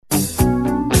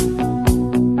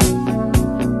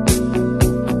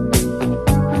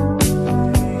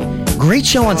Great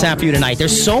show on tap for you tonight.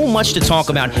 There's so much to talk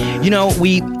about. You know,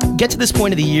 we get to this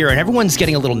point of the year and everyone's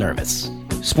getting a little nervous.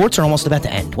 Sports are almost about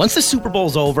to end. Once the Super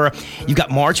Bowl's over, you've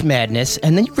got March Madness,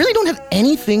 and then you really don't have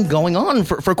anything going on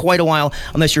for quite a while,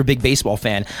 unless you're a big baseball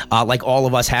fan, like all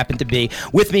of us happen to be.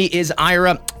 With me is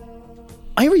Ira.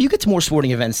 Ira, you get to more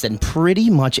sporting events than pretty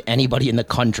much anybody in the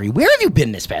country. Where have you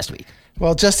been this past week?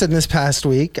 Well, just in this past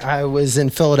week, I was in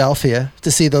Philadelphia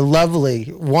to see the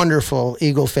lovely, wonderful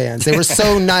Eagle fans. They were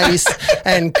so nice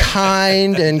and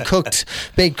kind and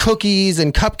baked cookies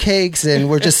and cupcakes and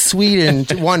were just sweet and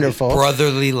wonderful.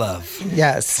 Brotherly love.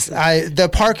 Yes. The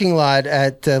parking lot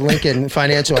at Lincoln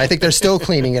Financial, I think they're still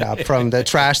cleaning it up from the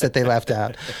trash that they left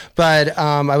out. But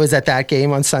I was at that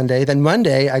game on Sunday. Then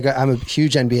Monday, I'm a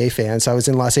huge NBA fan, so I was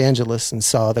in Los Angeles and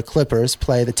saw the Clippers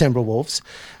play the Timberwolves.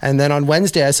 And then on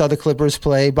Wednesday, I saw the Clippers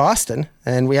play Boston,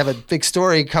 and we have a big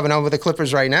story coming on with the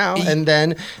Clippers right now.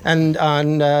 And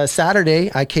on Saturday,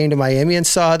 I came to Miami and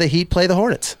saw the Heat play the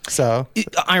Hornets. So,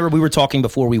 Ira, we were talking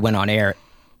before we went on air.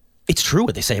 It's true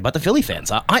what they say about the Philly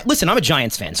fans. Listen, I'm a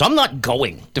Giants fan, so I'm not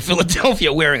going to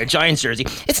Philadelphia wearing a Giants jersey.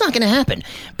 It's not going to happen.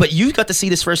 But you got to see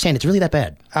this firsthand. It's really that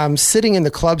bad. I'm sitting in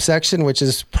the club section, which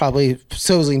is probably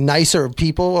supposedly nicer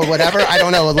people or whatever. I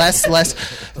don't know. Less.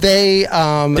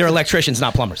 They're electricians,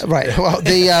 not plumbers. Right. Well,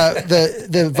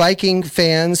 the Viking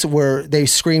fans they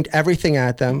screamed everything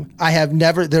at them.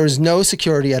 There was no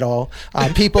security at all.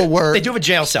 People were. They do have a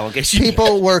jail cell.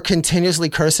 People were continuously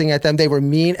cursing at them. They were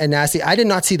mean and nasty. I did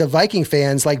not see the Viking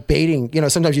fans like baiting. You know,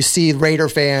 sometimes you see Raider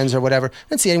fans or whatever. I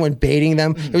didn't see anyone baiting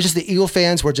them. It was just the Eagle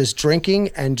fans were just drinking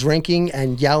and yelling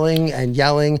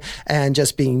and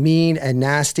just being mean and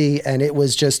nasty, and it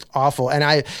was just awful.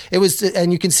 And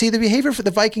you can see the behavior for the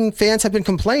Viking fans have been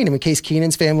complaining. I mean, Case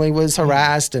Keenan's family was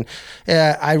harassed, and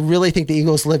I really think the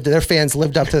Eagles their fans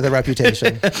lived up to their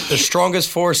reputation. The strongest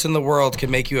force in the world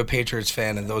can make you a Patriots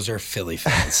fan, and those are Philly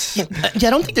fans. I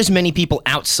don't think there's many people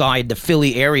outside the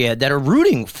Philly area that are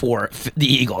rooting for the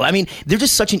Eagle. I mean, they're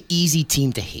just such an easy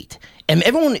team to hate. And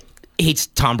everyone hates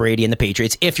Tom Brady and the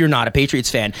Patriots if you're not a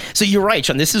Patriots fan. So you're right,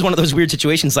 Sean. This is one of those weird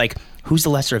situations like, who's the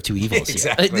lesser of two evils here?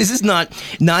 Exactly. This is not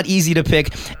easy to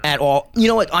pick at all. You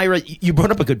know what, Ira, you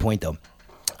brought up a good point, though.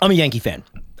 I'm a Yankee fan.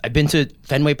 I've been to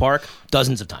Fenway Park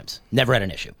dozens of times. Never had an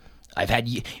issue. I've had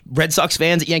Red Sox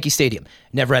fans at Yankee Stadium.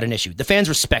 Never had an issue. The fans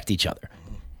respect each other.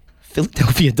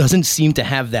 Philadelphia doesn't seem to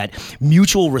have that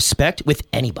mutual respect with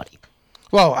anybody.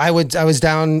 Well,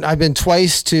 I've been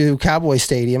twice to Cowboy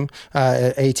Stadium,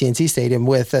 AT&T Stadium,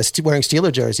 with wearing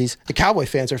Steeler jerseys. The Cowboy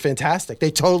fans are fantastic.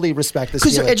 They totally respect the Steelers.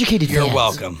 Because they're educated You're fans.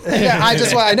 welcome. Yeah,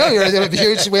 I know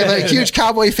we have a huge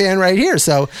Cowboy fan right here.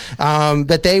 So,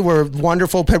 but they were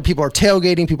wonderful. People are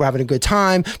tailgating. People are having a good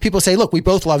time. People say, look, we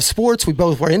both love sports. We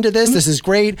both were into this. This is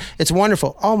great. It's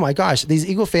wonderful. Oh my gosh, these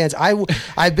Eagle fans. I wore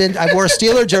a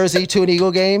Steeler jersey to an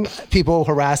Eagle game. People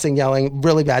harassing, yelling,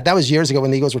 really bad. That was years ago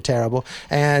when the Eagles were terrible.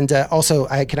 And also,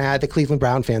 can I add the Cleveland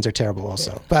Brown fans are terrible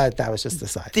also. But that was just the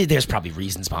side. There's probably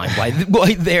reasons behind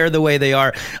why they're the way they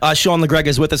are. Sean LaGrega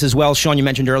is with us as well. Sean, you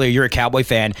mentioned earlier you're a Cowboy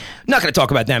fan. Not going to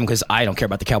talk about them because I don't care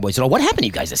about the Cowboys at all. What happened to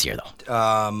you guys this year,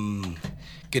 though?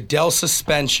 Goodell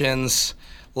suspensions,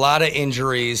 a lot of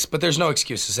injuries, but there's no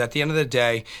excuses. At the end of the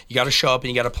day, you got to show up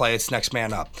and you got to play. It's next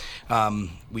man up.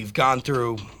 We've gone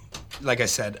through, like I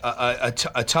said,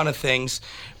 a ton of things.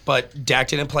 But Dak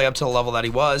didn't play up to the level that he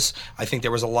was. I think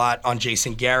there was a lot on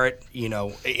Jason Garrett. You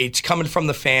know, it's coming from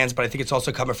the fans, but I think it's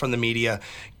also coming from the media.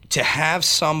 To have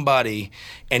somebody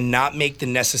and not make the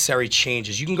necessary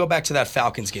changes. You can go back to that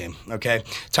Falcons game, okay?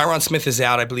 Tyron Smith is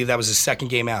out. I believe that was his second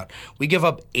game out. We give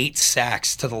up 8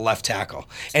 sacks to the left tackle.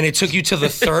 And it took you to the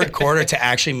third quarter to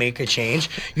actually make a change.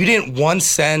 You didn't once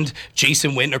send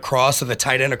Jason Witten across or the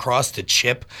tight end across to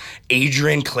chip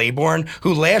Adrian Claiborne,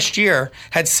 who last year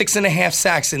had 6.5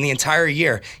 sacks in the entire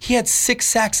year. He had 6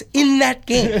 sacks in that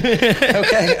game.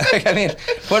 Okay? I mean,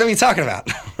 what are we talking about?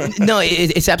 No,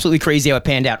 it's absolutely crazy how it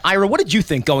panned out. Ira, what did you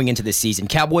think going into this season?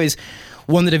 Cowboys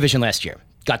won the division last year.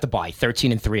 Got the bye,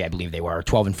 13-3, I believe they were, or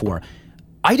 12-4.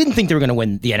 I didn't think they were going to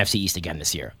win the NFC East again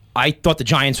this year. I thought the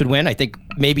Giants would win. I think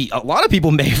maybe a lot of people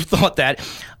may have thought that.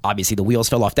 Obviously, the wheels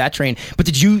fell off that train. But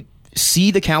did you see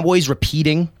the Cowboys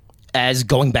repeating as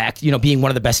going back, being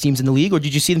one of the best teams in the league, or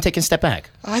did you see them taking a step back?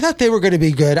 I thought they were going to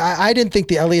be good. I didn't think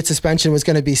the Elliott suspension was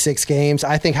going to be 6 games.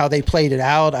 I think how they played it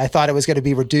out, I thought it was going to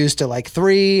be reduced to like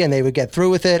 3 and they would get through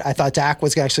with it. I thought Dak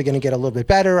was actually going to get a little bit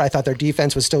better. I thought their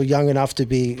defense was still young enough to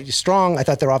be strong. I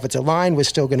thought their offensive line was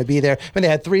still going to be there. I mean, they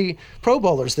had 3 Pro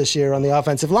Bowlers this year on the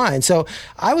offensive line. So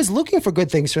I was looking for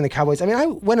good things from the Cowboys. I mean, I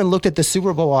went and looked at the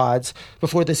Super Bowl odds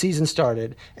before the season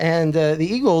started, and the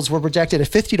Eagles were projected at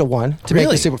 50-1 to make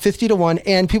the Super Bowl. 50-1,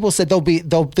 and people said they'll be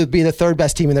the third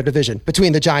best team in their division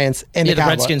between the Giants and the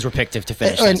Cowboys. Redskins were picked to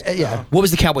finish. Yeah. What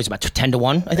was the Cowboys about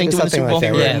 10-1? I think to win the Super Bowl. like that,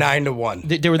 They were Yeah.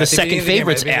 9-1. They were the At second beginning of the game,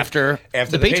 favorites I think, after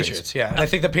the Patriots. Yeah, and I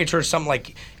think the Patriots were something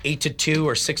like 8-2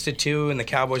 or 6-2, and the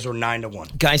Cowboys were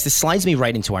 9-1. Guys, this slides me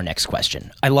right into our next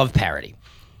question. I love parity.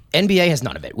 NBA has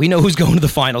none of it. We know who's going to the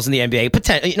finals in the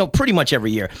NBA, pretty much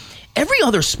every year. Every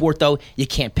other sport, though, you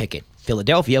can't pick it.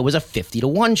 Philadelphia was a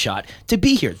 50-1 shot to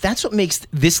be here. That's what makes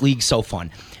this league so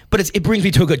fun. But it brings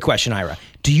me to a good question, Ira.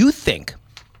 Do you think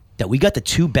that we got the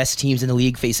two best teams in the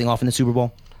league facing off in the Super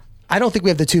Bowl? I don't think we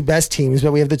have the two best teams,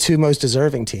 but we have the two most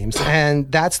deserving teams. And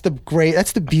that's the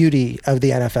beauty of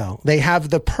the NFL. They have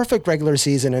the perfect regular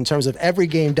season in terms of every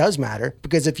game does matter,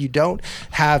 because if you don't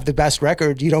have the best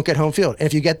record, you don't get home field. And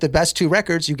if you get the best two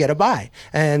records, you get a bye.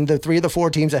 And the 3 of the 4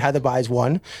 teams that had the byes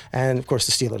won. And of course,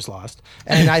 the Steelers lost.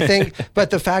 And I think, but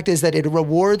the fact is that it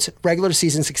rewards regular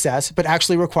season success, but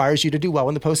actually requires you to do well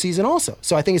in the postseason also.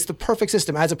 So I think it's the perfect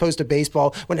system, as opposed to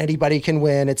baseball when anybody can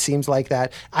win. It seems like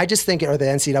that. I just think, or the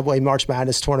NCAA March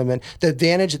Madness tournament,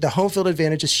 the home field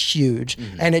advantage is huge,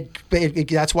 and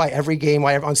that's why every game,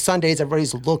 on Sundays,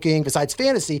 everybody's looking, besides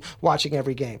fantasy, watching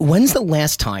every game. When's the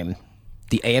last time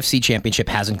the AFC Championship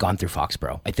hasn't gone through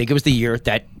Foxborough? I think it was the year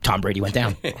that Tom Brady went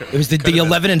down. It was the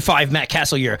 11-5 Matt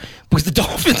Castle year, because the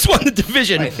Dolphins won the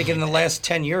division. I think in the last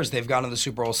 10 years, they've gone to the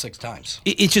Super Bowl 6 times.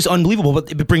 It's just unbelievable,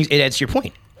 but it adds to your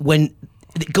point. When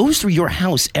it goes through your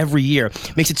house every year,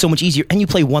 makes it so much easier, and you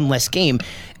play one less game.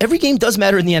 Every game does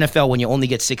matter in the NFL when you only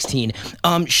get 16.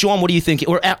 Sean, what do you think?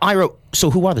 Or Ira,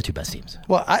 so who are the two best teams?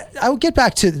 Well, I would get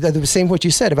back to the same what you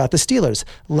said about the Steelers.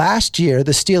 Last year,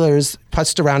 the Steelers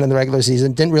putzed around in the regular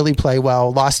season, didn't really play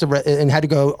well, and had to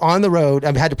go on the road.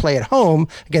 Had to play at home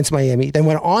against Miami. Then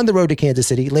went on the road to Kansas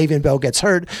City. Le'Veon Bell gets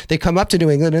hurt. They come up to New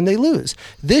England and they lose.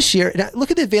 This year, now look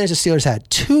at the advantage the Steelers had.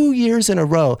 2 years in a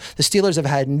row, the Steelers have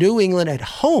had New England at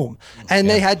home. And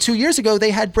they had 2 years ago, they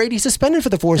had Brady suspended for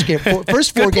the first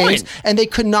 4 games, and they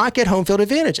could not get home field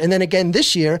advantage. And then again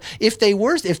this year, if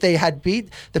they had beat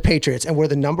the Patriots and were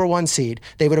the number 1 seed,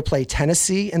 they would have played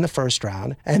Tennessee in the first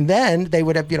round, and then they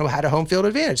would have had a home field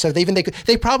advantage. So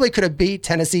they probably could have beat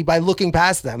Tennessee by looking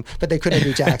past them, but they couldn't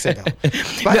beat Jacksonville.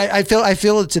 But I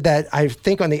feel to that. I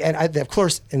think on the end, of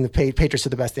course, in the Patriots are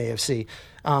the best in the AFC.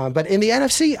 But in the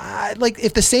NFC,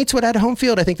 if the Saints would have had a home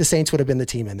field, I think the Saints would have been the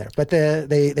team in there. But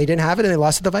they didn't have it, and they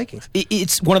lost to the Vikings.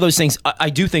 It's one of those things.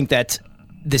 I do think that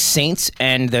the Saints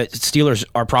and the Steelers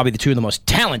are probably the two of the most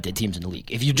talented teams in the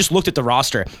league. If you just looked at the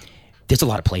roster, there's a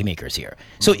lot of playmakers here.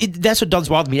 So that's what does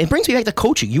bother me. It brings me back to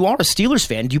coaching. You are a Steelers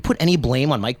fan. Do you put any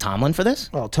blame on Mike Tomlin for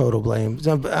this? Well, total blame.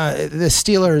 The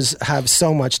Steelers have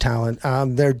so much talent.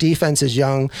 Their defense is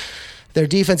young. Their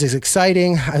defense is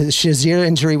exciting. Shazier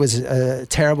injury was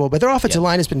terrible, but their offensive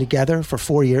line has been together for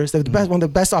 4 years. They're one of the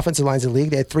best offensive lines in the league.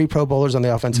 They had 3 Pro Bowlers on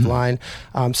the offensive line.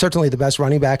 Certainly the best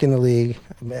running back in the league.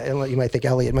 You might think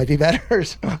Elliott might be better,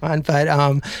 but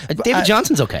David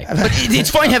Johnson's okay. But it's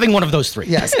fine having one of those 3.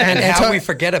 Yes, and how we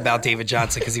forget about David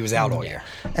Johnson because he was out all year.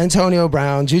 Antonio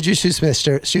Brown, Juju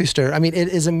Smith-Schuster. I mean, it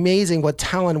is amazing what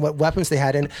talent, what weapons they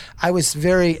had. And I was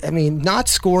not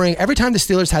scoring. Every time the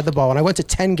Steelers had the ball, and I went to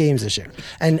 10 games this year,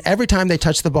 and every time they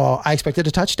touched the ball, I expected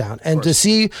a touchdown. And to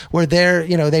see where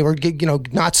they were,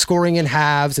 not scoring in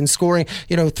halves and scoring,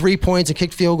 3 points and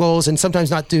kicked field goals, and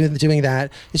sometimes not doing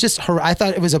that. It's just, I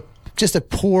thought it was just a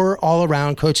poor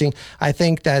all-around coaching. I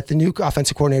think that the new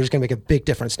offensive coordinator is going to make a big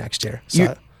difference next year.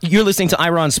 So. You're listening to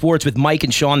Ira on Sports with Mike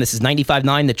and Sean. This is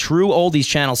 95.9, the True Oldies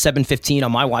channel, 715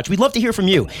 on my watch. We'd love to hear from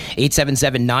you.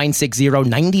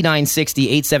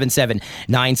 877-960-9960,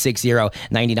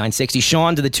 877-960-9960.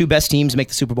 Sean, do the two best teams make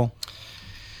the Super Bowl?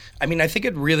 I mean, I think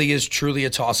it really is truly a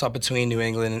toss-up between New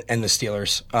England and the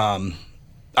Steelers.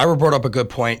 Ira brought up a good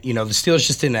point. The Steelers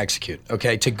just didn't execute,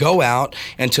 okay? To go out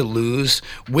and to lose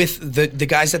with the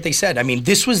guys that they said. I mean,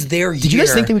 this was their year. Did you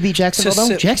guys think they would beat Jacksonville,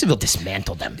 though? Jacksonville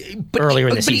dismantled them earlier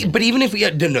in the season. But even if we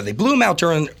they blew them out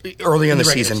early in the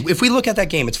season. If we look at that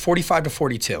game, it's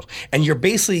 45-42. And you're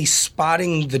basically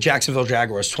spotting the Jacksonville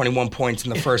Jaguars 21 points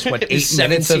in the first, 8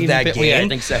 minutes of that game. Yeah, I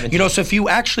think 17. So if you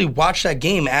actually watch that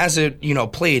game as it,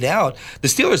 played out, the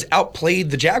Steelers outplayed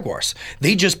the Jaguars.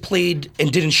 They just played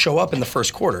and didn't show up in the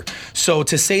first quarter. So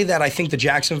to say that I think the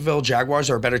Jacksonville Jaguars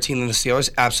are a better team than the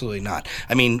Steelers, absolutely not.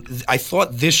 I mean, I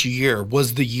thought this year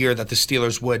was the year that the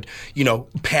Steelers would,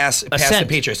 pass the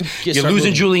Patriots. You're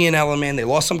losing Julian Edelman. They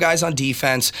lost some guys on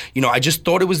defense. I just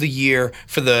thought it was the year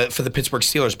for the Pittsburgh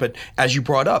Steelers. But as you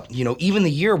brought up, even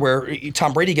the year where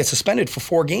Tom Brady gets suspended for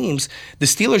 4 games, the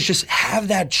Steelers just have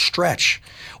that stretch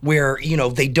where,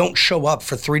 they don't show up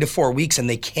for 3 to 4 weeks and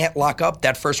they can't lock up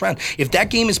that first round. If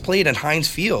that game is played at Heinz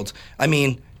Field, I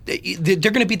mean, they're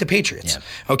going to beat the Patriots.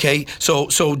 Yeah. Okay,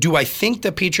 so do I think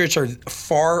the Patriots are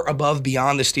far above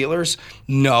beyond the Steelers?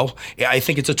 No, I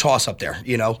think it's a toss up there.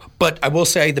 But I will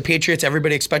say the Patriots,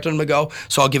 everybody expected them to go,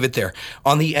 so I'll give it there.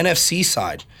 On the NFC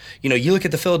side, you look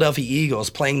at the Philadelphia Eagles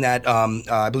playing that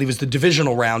I believe it was the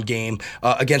divisional round game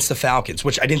against the Falcons,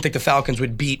 which I didn't think the Falcons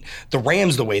would beat the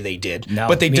Rams the way they did, No,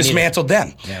 but they me dismantled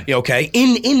them. Yeah. Okay,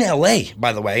 in LA,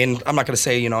 by the way, and I'm not going to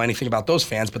say anything about those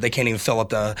fans, but they can't even fill up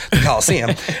the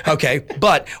Coliseum. Okay,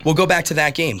 but we'll go back to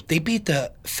that game. They beat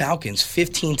the Falcons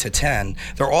 15-10.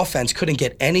 Their offense couldn't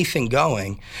get anything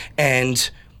going, and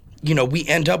we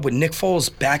end up with Nick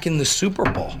Foles back in the Super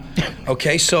Bowl.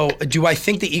 Okay, so do I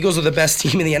think the Eagles are the best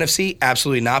team in the NFC?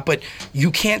 Absolutely not, but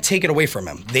you can't take it away from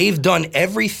them. They've done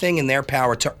everything in their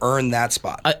power to earn that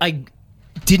spot. I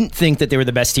didn't think that they were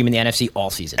the best team in the NFC all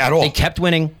season. At all. They kept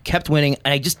winning,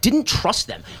 and I just didn't trust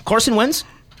them. Carson Wentz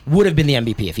would have been the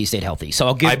MVP if he stayed healthy.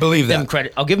 So I believe them that.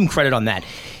 credit. I'll give them credit on that.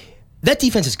 That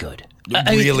defense is good.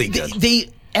 Really good. They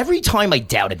every time I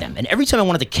doubted them, and every time I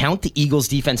wanted to count the Eagles'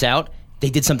 defense out, they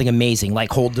did something amazing,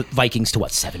 like hold the Vikings to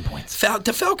 7 points.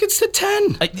 The Falcons to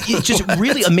 10. It's just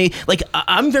really amazing. Like,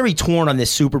 I'm very torn on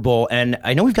this Super Bowl, and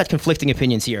I know we've got conflicting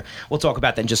opinions here. We'll talk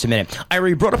about that in just a minute. Ira,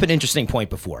 you brought up an interesting point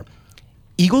before.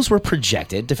 Eagles were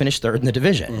projected to finish third in the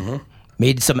division. Mm-hmm.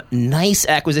 Made some nice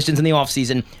acquisitions in the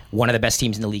offseason. One of the best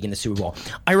teams in the league in the Super Bowl.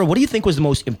 Ira, what do you think was the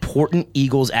most important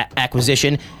Eagles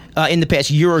acquisition in the past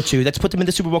year or two that's put them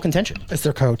into Super Bowl contention? It's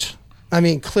their coach. I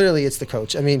mean, clearly it's the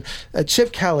coach. I mean,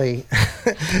 Chip Kelly,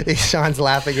 Sean's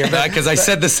laughing here. Because I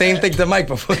said the same thing to Mike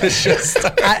before the show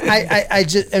started.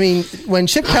 I mean, when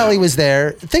Chip Kelly was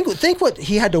there, think what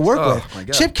he had to work with. My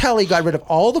God. Chip Kelly got rid of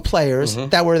all the players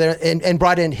that were there and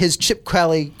brought in his Chip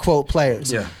Kelly, quote,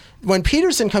 players. Yeah. When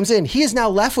Peterson comes in, he is now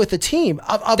left with a team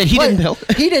of that he didn't build.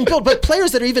 He didn't build, but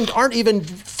players that aren't even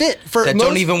fit for that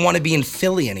don't even want to be in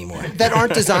Philly anymore. That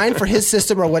aren't designed for his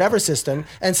system or whatever system.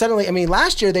 And suddenly, I mean,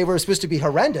 last year they were supposed to be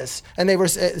horrendous, and they were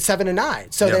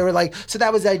 7-9. So they were like, so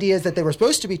that was the idea is that they were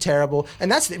supposed to be terrible.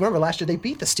 And remember last year they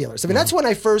beat the Steelers. I mean, that's when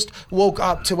I first woke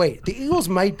up to wait. The Eagles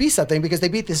might be something because they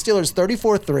beat the Steelers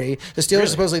 34-3. The Steelers are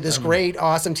supposedly this great,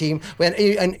 awesome team,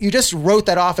 and you just wrote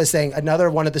that off as saying another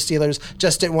one of the Steelers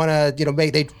just didn't want to,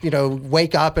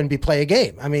 wake up and play a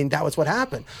game. I mean, that was what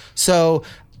happened. So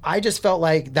I just felt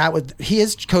like that was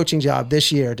his coaching job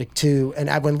this year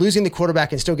and when losing the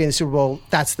quarterback and still getting the Super Bowl,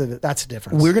 that's the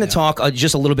difference. We're going to talk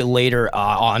just a little bit later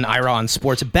on Ira on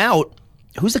Sports about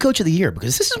who's the coach of the year,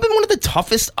 because this has been one of the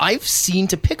toughest I've seen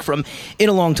to pick from in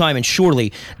a long time, and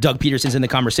surely Doug Peterson's in the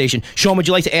conversation. Sean, would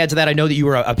you like to add to that? I know that you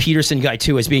were a Peterson guy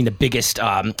too, as being the biggest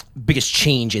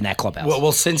change in that clubhouse.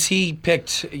 Well, since he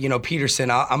picked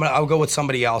Peterson, I'll go with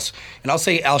somebody else, and I'll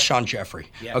say Alshon Jeffrey.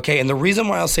 Yeah. Okay, and the reason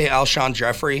why I'll say Alshon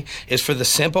Jeffrey is for the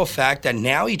simple fact that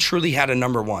now he truly had a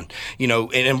number one.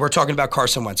 And we're talking about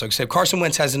Carson Wentz. Like I said, Carson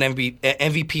Wentz has an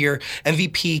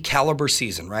MVP caliber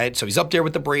season, right? So he's up there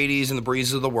with the Bradys and the Brees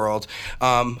of the world.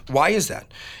 Why is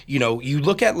that? You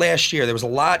look at last year, there was a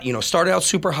lot, started out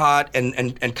super hot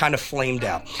and kind of flamed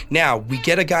out. Now, we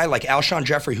get a guy like Alshon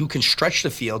Jeffrey who can stretch the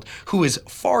field, who is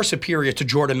far superior to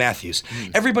Jordan Matthews.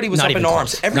 Everybody was up in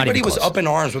arms. Everybody was up in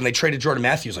arms when they traded Jordan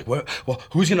Matthews. Like, well,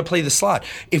 who's going to play the slot?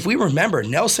 If we remember,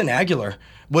 Nelson Aguilar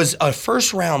was a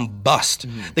first-round bust.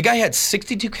 The guy had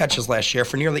 62 catches last year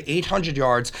for nearly 800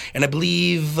 yards and I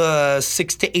believe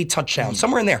 6 to 8 touchdowns,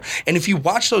 somewhere in there. And if you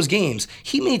watch those games,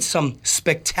 he made some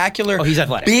spectacular, he's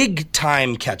athletic,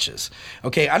 big-time catches.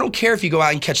 Okay, I don't care if you go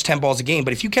out and catch 10 balls a game,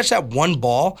 but if you catch that one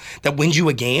ball that wins you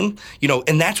a game,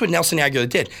 and that's what Nelson Aguilar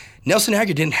did. Nelson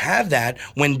Aguilar didn't have that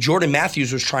when Jordan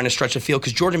Matthews was trying to stretch the field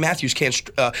because Jordan Matthews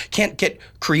can't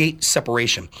create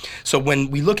separation. So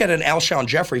when we look at an Alshon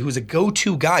Jeffrey, who's a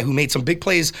go-to guy who made some big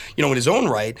plays, in his own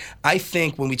right, I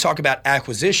think when we talk about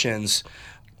acquisitions,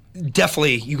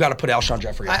 definitely you got to put Alshon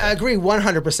Jeffrey up there. I agree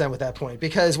 100% with that point,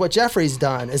 because what Jeffrey's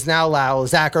done is now allow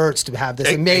Zach Ertz to have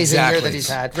this amazing year that he's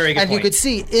had. Very good and point. You could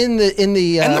see in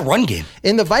the run game,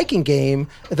 in the Viking game,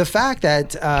 the fact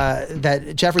that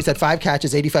that Jeffrey's had 5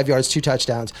 catches, 85 yards, 2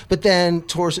 touchdowns, but then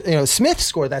Smith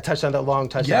scored that touchdown, that long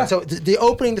touchdown. Yeah. So the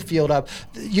opening the field up,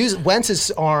 use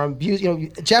Wentz's arm.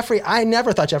 Jeffrey. I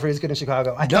never thought Jeffrey was good in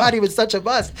Chicago. I thought he was such a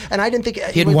bust, and I didn't think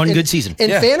he had one good season in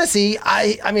fantasy.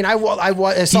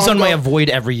 I saw saw He's him on my go. avoid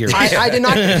every year. I did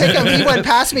not pick him. He went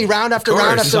past me round after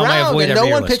round He's after on my round, avoid and no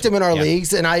every one year picked list. him in our Yeah.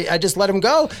 leagues, and I just let him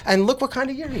go. And look what kind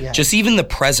of year he had. Just even the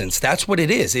presence. That's what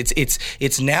it is.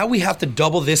 It's now we have to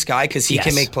double this guy because he can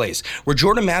Yes. make plays. Where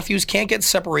Jordan Matthews can't get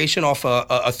separation off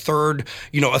a third,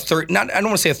 a third. Not I don't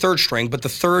want to say a third string, but the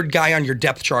third guy on your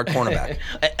depth chart cornerback.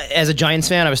 As a Giants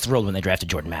fan, I was thrilled when they drafted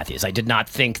Jordan Matthews. I did not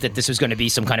think that this was going to be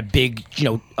some kind of big,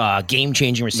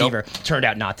 game-changing receiver. Turned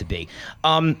out not to be.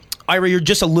 Ira, you're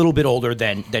just a little bit older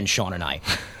than Sean and I.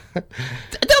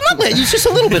 He's just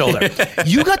a little bit older.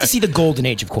 You got to see the golden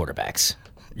age of quarterbacks.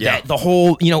 Yeah. The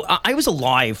whole, I was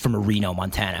alive from Reno,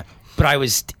 Montana, but I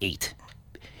was 8.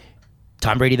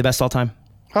 Tom Brady, the best all time?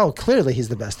 Oh, clearly he's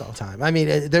the best all time. I mean,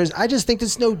 I just think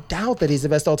there's no doubt that he's the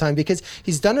best all time because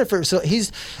he's done it for. So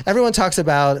everyone talks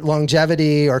about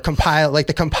longevity or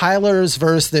the compilers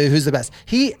versus who's the best.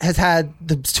 He has had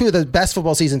two of the best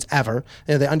football seasons ever.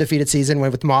 The undefeated season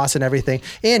with Moss and everything,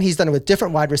 and he's done it with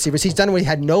different wide receivers. He's done it when he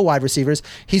had no wide receivers.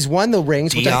 He's won the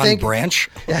rings, which I think Branch.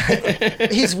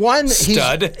 he's won.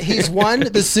 Stud. He's won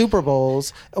the Super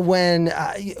Bowls when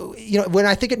when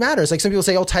I think it matters. Like some people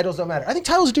say, "Oh, titles don't matter." I think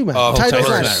titles do matter. Titles titles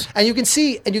matter. matter. And you can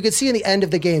see in the end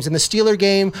of the games, in the Steeler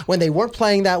game when they weren't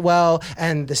playing that well,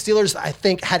 and the Steelers I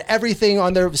think had everything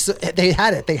on their. They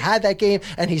had it. They had that game,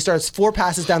 and he starts 4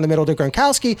 passes down the middle to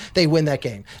Gronkowski. They win that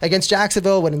game against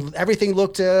Jacksonville when everything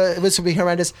looked it was to be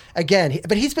horrendous. Again,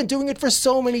 but he's been doing it for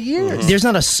so many years. There's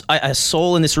not a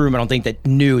soul in this room, I don't think, that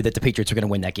knew that the Patriots were going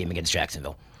to win that game against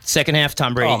Jacksonville. Second half,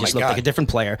 Tom Brady just looked like a different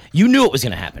player. You knew it was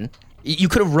going to happen. You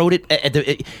could have wrote it at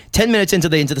 10 minutes into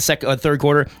the third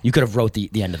quarter. You could have wrote the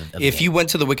end of the game. If you went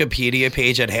to the Wikipedia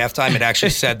page at halftime, it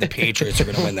actually said the Patriots are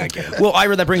going to win that game. Well,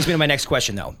 Ira, that brings me to my next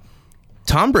question, though.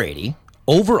 Tom Brady,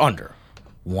 over under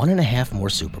 1.5 more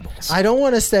Super Bowls. I don't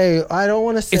want to say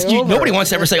over. Nobody wants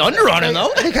to ever say under on him,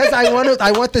 though. Because I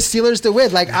want the Steelers to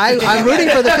win. Like I'm rooting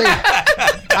for the.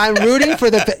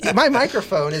 My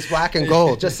microphone is black and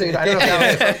gold. Just so you know, I don't know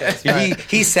if that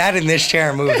He sat in this chair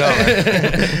and moved over.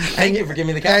 Thank you for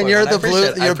giving me the compliment. and you're I the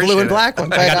appreciate it. I blue appreciate and it. black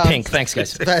one. I got pink. Thanks,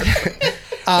 guys.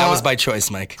 That was by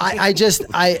choice, Mike. I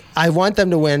want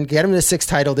them to win. Get them to 6th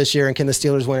title this year, and can the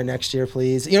Steelers win it next year,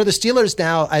 please? The Steelers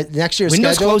now next year's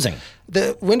Window's schedule, closing.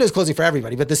 The window's closing for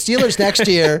everybody, but the Steelers next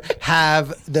year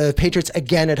have the Patriots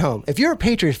again at home. If you're a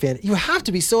Patriot fan, you have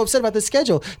to be so upset about the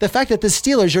schedule. The fact that the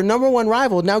Steelers, your number one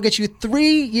rival, now gets you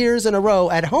 3 years in a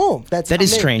row at home. That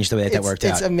is strange the way that worked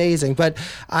out. It's amazing, but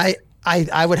I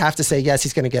would have to say yes.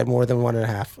 He's going to get more than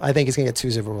 1.5. I think he's going to get 2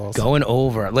 Super Bowls. Going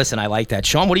over. Listen, I like that.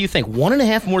 Sean, what do you think?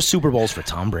 1.5 more Super Bowls for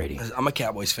Tom Brady. I'm a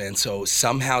Cowboys fan, so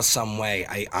somehow, some way,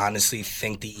 I honestly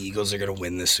think the Eagles are going to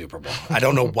win this Super Bowl. I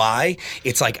don't know why.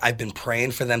 It's like I've been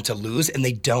praying for them to lose, and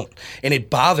they don't. And it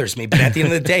bothers me. But at the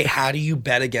end of the day, how do you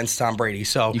bet against Tom Brady?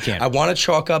 So You can't. I want to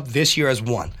chalk up this year as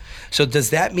 1. So does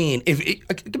that mean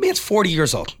the man's 40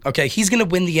 years old? Okay, he's going to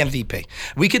win the MVP.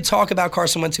 We could talk about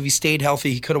Carson Wentz if he stayed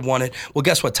healthy, he could have won it. Well,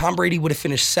 guess what? Tom Brady would have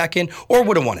finished 2nd or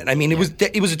would have won it. I mean, it was a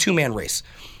 2-man race.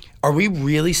 Are we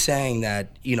really saying that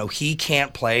he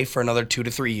can't play for another 2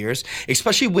 to 3 years,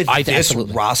 especially with this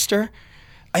absolutely. roster?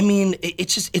 I mean,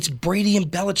 it's Brady and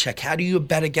Belichick. How do you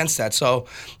bet against that? So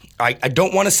I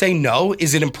don't want to say no.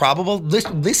 Is it improbable?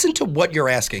 Listen to what you're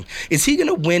asking. Is he going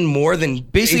to win more than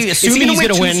Basically, is he assuming gonna he's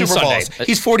gonna 2 win Super Bowls? Sunday.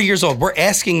 He's 40 years old. We're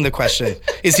asking the question: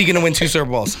 is he going to win 2 Super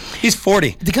Bowls? He's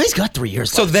 40. The guy's got 3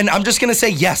 years So left. then I'm just going to say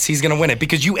yes, he's going to win it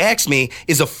because you asked me,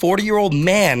 is a 40-year-old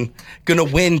man going to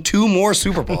win 2 more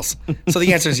Super Bowls? So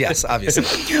the answer is yes,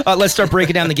 obviously. Let's start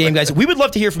breaking down the game, guys. We would love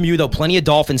to hear from you, though. Plenty of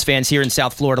Dolphins fans here in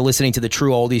South Florida listening to the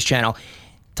True Oldies channel.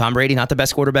 Tom Brady, not the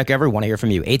best quarterback ever. Want to hear from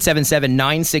you.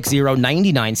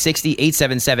 877-960-9960.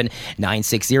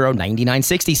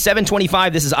 877-960-9960.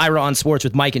 725. This is Ira on Sports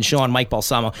with Mike and Sean. Mike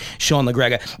Balsamo, Sean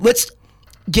LaGrega. Let's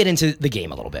get into the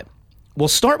game a little bit. We'll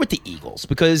start with the Eagles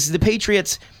because the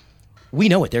Patriots, we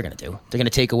know what they're going to do. They're going to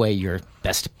take away your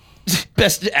best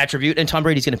attribute, and Tom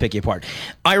Brady's going to pick you apart.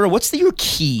 Ira, what's your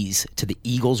keys to the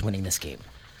Eagles winning this game?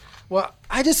 Well,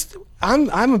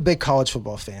 I'm a big college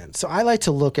football fan, so I like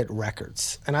to look at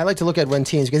records, and I like to look at when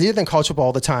teams, because you think college football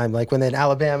all the time, like when in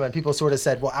Alabama, and people sort of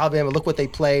said, well, Alabama, look what they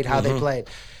played, how they played.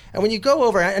 And when you go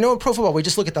over, I know in pro football, we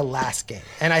just look at the last game,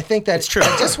 and I think that It's true.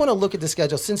 I just want to look at the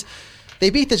schedule since They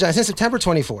beat the Giants on September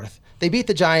 24th. They beat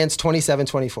the Giants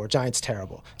 27-24. Giants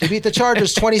terrible. They beat the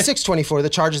Chargers 26-24. The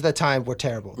Chargers at that time were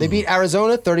terrible. They beat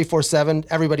Arizona 34-7.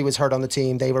 Everybody was hurt on the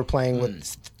team. They were playing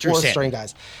with four-string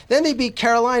guys. Then they beat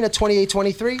Carolina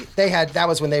 28-23. That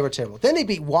was when they were terrible. Then they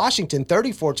beat Washington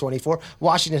 34-24.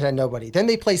 Washington had nobody. Then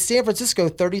they played San Francisco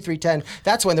 33-10.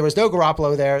 That's when there was no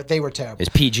Garoppolo there. They were terrible. It's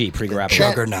PG, pre-Garoppolo.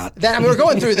 Juggernaut. Then we're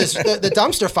going through this the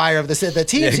dumpster fire of the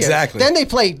teams here. Exactly. Then they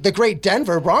played the great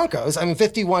Denver Broncos.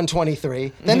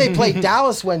 51-23. Then they played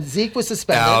Dallas when Zeke was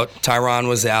suspended. Out. Tyron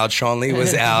was out. Sean Lee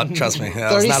was out. Trust me,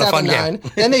 that was not a fun game.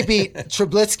 Then they beat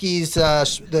Trubisky's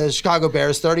the Chicago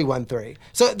Bears 31-3.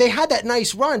 So they had that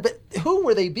nice run, but who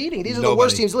were they beating? These are the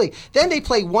worst teams in the league. Then they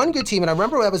played one good team, and I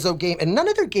remember that was a game, and none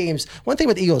of their games, one thing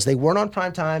with the Eagles, they weren't on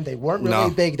prime time, they weren't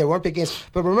really big, they weren't big games,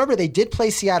 but remember they did play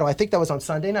Seattle. I think that was on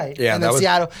Sunday night. Yeah, and then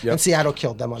Seattle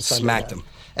killed them on Sunday night. Smacked them.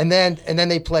 And then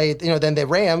they played, then the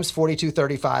Rams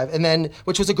 42-35, and then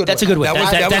which was a good win. That's a good win.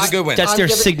 That was a good win. That's their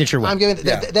signature win.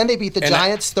 Then they beat the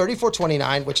Giants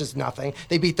 34-29, which is nothing.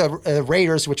 They beat the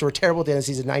Raiders, which were terrible at the end of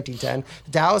the season, 19-10.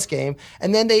 The Dallas game,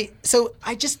 and then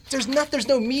there's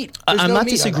no meat. I'm not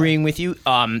disagreeing with you.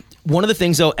 One of the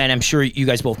things though, and I'm sure you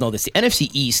guys both know this, the NFC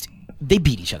East, they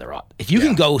beat each other up. If you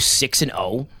can go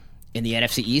 6-0 in the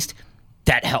NFC East,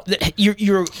 that help.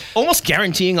 You're almost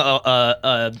guaranteeing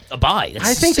a bye.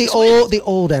 I think the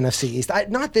old NFC East,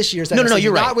 not this year's. No, NFC,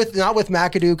 you're right. Not with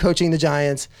McAdoo coaching the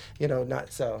Giants.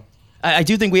 Not so. I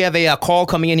do think we have a call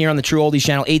coming in here on the True Oldies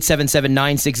channel,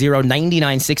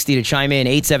 877-960-9960 to chime in,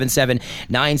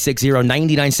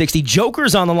 877-960-9960.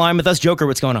 Joker's on the line with us. Joker,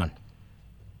 what's going on?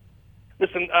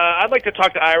 Listen, I'd like to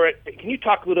talk to Ira. Can you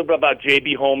talk a little bit about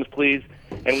J.B. Holmes, please,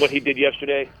 and what he did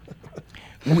yesterday?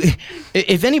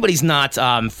 If anybody's not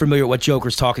familiar with what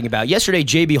Joker's talking about, yesterday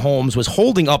J.B. Holmes was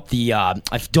holding up the, I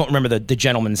don't remember the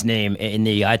gentleman's name in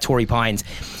the Torrey Pines.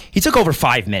 He took over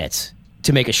 5 minutes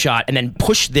to make a shot and then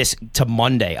pushed this to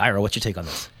Monday. Ira, what's your take on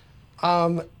this?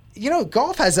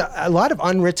 Golf has a lot of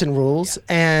unwritten rules,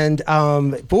 and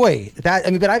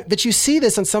but you see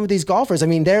this on some of these golfers. I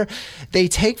mean, they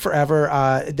take forever.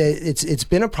 It's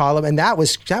been a problem, and that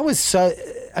was so.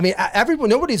 I mean,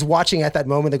 nobody's watching at that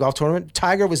moment the golf tournament.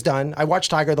 Tiger was done. I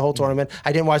watched Tiger the whole tournament.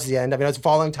 I didn't watch the end. I mean, I was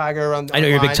following Tiger on. I know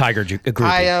you're a big Tiger groupie.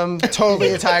 I am totally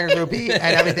a Tiger groupie and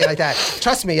everything like that.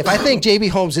 Trust me, if I think J.B.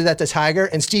 Holmes did that to Tiger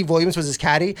and Steve Williams was his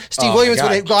caddy, Steve Williams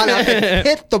would have gone out and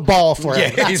hit the ball for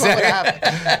him. That's what would happen.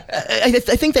 I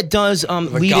think that does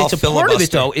lead into part of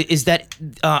it, though, is that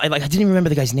I didn't even remember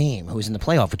the guy's name who was in the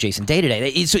playoff with Jason Day today.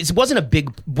 It wasn't a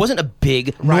big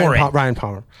Ryan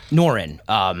Palmer. Noren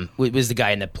was the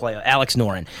guy in the play. Alex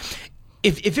Noren.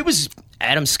 If it was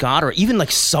Adam Scott or even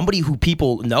like somebody who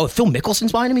people know, Phil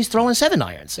Mickelson's behind him, he's throwing 7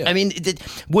 irons. Yeah. I mean, it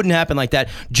wouldn't happen like that.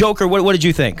 Joker, what did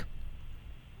you think?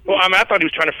 Well, I thought he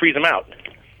was trying to freeze him out.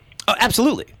 Oh,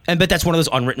 absolutely. But that's one of those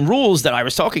unwritten rules that I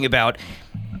was talking about.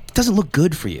 It doesn't look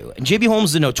good for you. And J.B. Holmes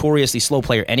is a notoriously slow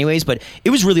player anyways, but it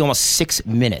was really almost 6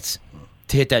 minutes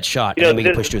to hit that shot, and then we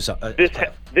can push to this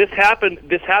happened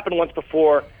once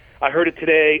before. I heard it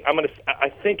today. I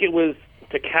think it was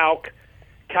to Kalk.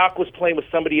 Kalk was playing with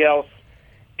somebody else,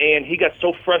 and he got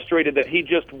so frustrated that he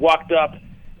just walked up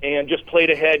and just played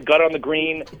ahead, got on the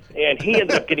green, and he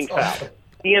ended up getting fouled.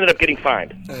 He ended up getting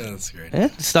fined. That's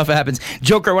great. Stuff happens.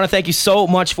 Joker, I want to thank you so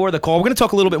much for the call. We're going to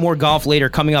talk a little bit more golf later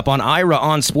coming up on Ira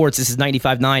on Sports. This is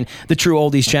 95.9, the True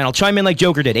Oldies channel. Chime in like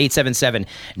Joker did,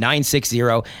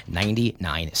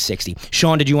 877-960-9960.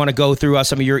 Sean, did you want to go through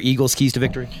some of your Eagles' keys to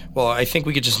victory? Well, I think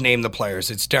we could just name the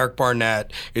players. It's Derek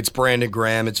Barnett, it's Brandon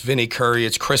Graham, it's Vinnie Curry,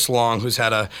 it's Chris Long, who's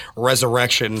had a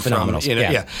resurrection. Phenomenal.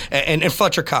 And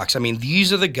Fletcher Cox. I mean,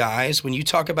 these are the guys, when you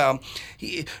talk about,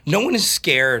 no one is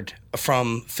scared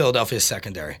from Philadelphia's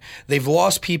secondary. They've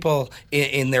lost people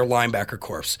in their linebacker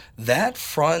corps. That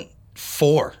front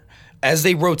four, as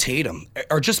they rotate them,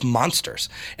 are just monsters.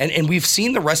 And we've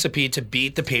seen the recipe to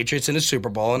beat the Patriots in the Super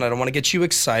Bowl, and I don't want to get you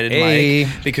excited,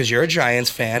 Mike, because you're a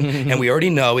Giants fan, and we already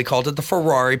know we called it the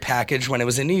Ferrari package when it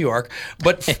was in New York.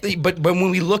 But when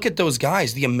we look at those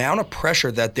guys, the amount of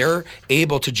pressure that they're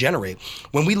able to generate,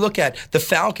 when we look at the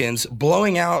Falcons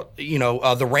blowing out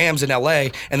the Rams in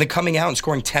L.A. and then coming out and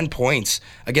scoring 10 points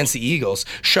against the Eagles,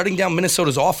 shutting down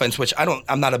Minnesota's offense, which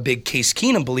I'm not a big Case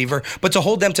Keenum believer, but to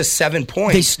hold them to 7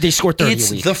 points. They scored 30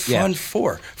 it's a week. The front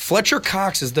four. Fletcher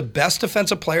Cox is the best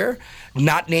defensive player,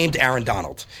 not named Aaron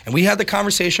Donald. And we had the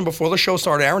conversation before the show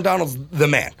started. Aaron Donald's the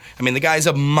man. I mean, the guy's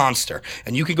a monster.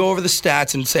 And you could go over the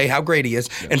stats and say how great he is.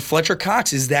 Yeah. And Fletcher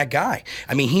Cox is that guy.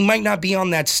 I mean, he might not be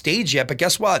on that stage yet, but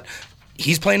guess what?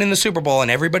 He's playing in the Super Bowl,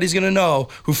 and everybody's going to know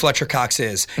who Fletcher Cox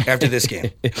is after this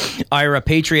game. Ira,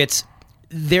 Patriots,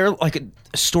 they're like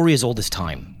a story as old as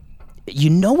time. You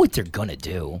know what they're going to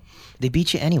do. They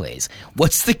beat you anyways.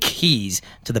 What's the keys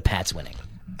to the Pats winning?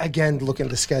 Again, looking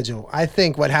at the schedule, I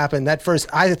think what happened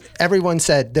everyone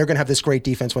said they're going to have this great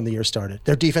defense when the year started.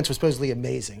 Their defense was supposedly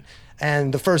amazing.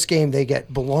 And the first game, they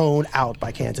get blown out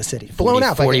by Kansas City. Blown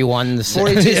out by 41.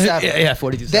 42-7. Yeah,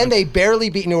 42-7. Then they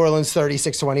barely beat New Orleans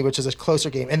 36-20, which is a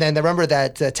closer game. And then remember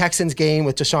that Texans game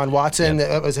with Deshaun Watson.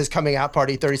 It was his coming out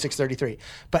party, 36-33.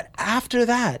 But after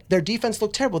that, their defense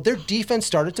looked terrible. Their defense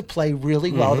started to play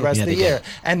really well the rest of the year.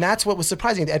 And that's what was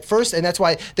surprising. At first, and that's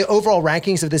why the overall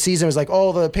rankings of the season was like,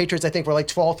 the Patriots, I think, were like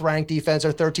 12th ranked defense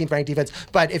or 13th ranked defense.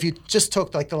 But if you just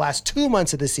took like the last 2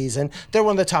 months of the season, they're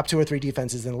one of the top 2 or 3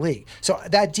 defenses in the league. So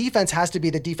that defense has to be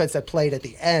the defense that played at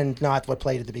the end, not what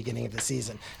played at the beginning of the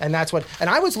season. And that's what. And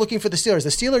I was looking for the Steelers. The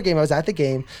Steeler game, I was at the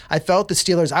game. I felt the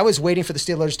Steelers. I was waiting for the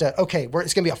Steelers to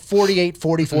it's going to be a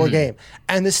 48-44 game.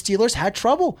 And the Steelers had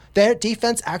trouble. Their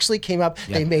defense actually came up.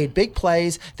 They made big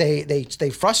plays. They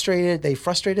frustrated the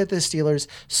Steelers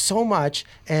so much.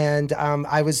 And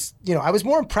I was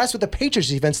more impressed with the Patriots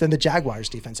defense than the Jaguars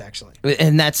defense, actually.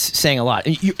 And that's saying a lot.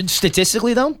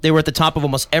 Statistically, though, they were at the top of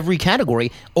almost every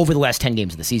category over the last 10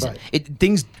 games of the season. Right.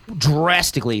 Things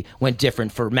drastically went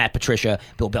different for Matt Patricia,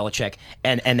 Bill Belichick,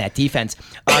 and that defense.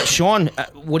 Sean,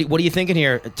 what are you thinking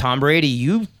here? Tom Brady,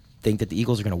 you think that the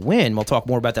Eagles are going to win. We'll talk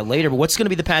more about that later, but what's going to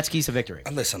be the Pats' keys to victory?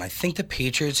 Listen, I think the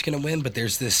Patriots are going to win, but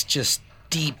there's this just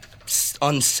deep,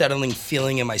 unsettling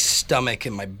feeling in my stomach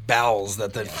and my bowels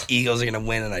that the Eagles are going to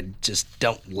win, and I just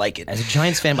don't like it. As a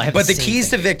Giants fan, I have but the keys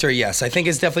to victory, yes, I think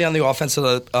is definitely on the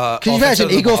offensive. Can you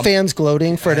imagine Eagle fans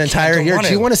gloating for an entire year? Do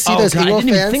you want to see those Eagle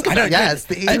fans?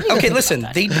 Okay, listen.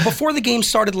 Before the game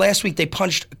started last week, they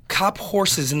punched cop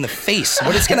horses in the face.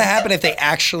 What is going to happen if they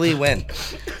actually win?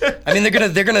 I mean,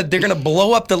 they're gonna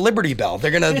blow up the Liberty Bell.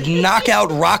 They're going to knock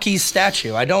out Rocky's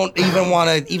statue. I don't even want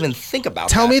to even think about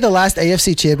that. Tell me the last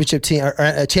AFC championship team or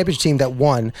a championship team that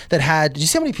won that had. Did you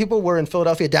see how many people were in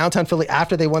Philadelphia, downtown Philly,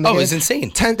 after they won the game? It was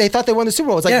insane. They thought they won the Super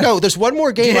Bowl. It's like, no, there's one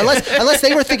more game. Unless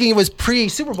they were thinking it was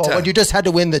pre-Super Bowl, when you just had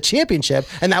to win the championship,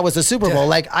 and that was the Super Bowl.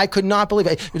 Like, I could not believe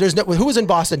it. Who was in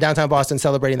Boston, downtown Boston,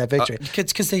 celebrating that victory?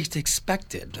 Because they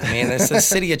expected. I mean, it's the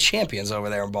city of champions over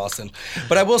there in Boston.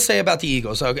 But I will say about the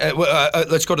Eagles.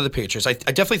 Let's go to the Patriots. I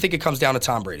definitely think it comes down to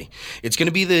Tom Brady. It's going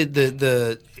to be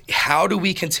the how do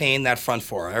we contain that front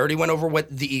four? I already went over what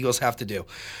the Eagles have to do.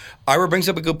 Ira brings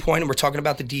up a good point, and we're talking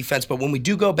about the defense, but when we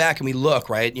do go back and we look,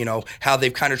 right, how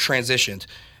they've kind of transitioned.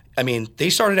 I mean, they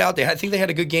started out, I think they had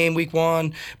a good game week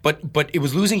 1, but it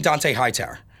was losing Dante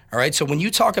Hightower. All right, so when you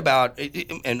talk about,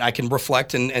 and I can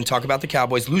reflect and talk about the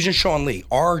Cowboys, losing Sean Lee,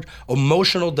 our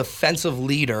emotional defensive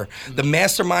leader, the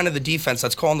mastermind of the defense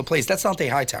that's calling the plays, that's Dante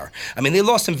Hightower. I mean, they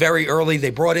lost him very early. They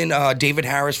brought in David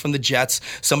Harris from the Jets,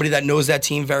 somebody that knows that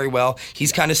team very well.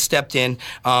 He's kind of stepped in.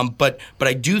 But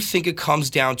I do think it comes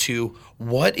down to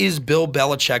what is Bill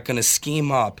Belichick going to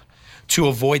scheme up to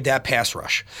avoid that pass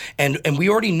rush. And we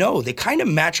already know they kind of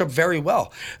match up very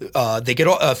well.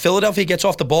 Philadelphia gets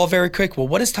off the ball very quick. Well,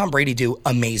 what does Tom Brady do?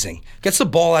 Amazing. Gets the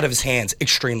ball out of his hands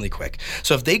extremely quick.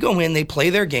 So if they go in, they play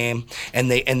their game,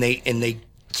 and they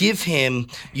give him,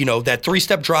 that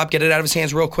 3-step drop, get it out of his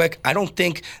hands real quick. I don't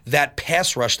think that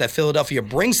pass rush that Philadelphia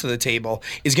brings to the table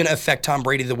is going to affect Tom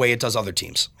Brady the way it does other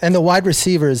teams. And the wide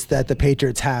receivers that the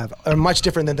Patriots have are much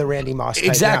different than the Randy Moss type.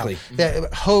 Exactly.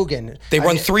 Hogan. They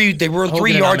run 3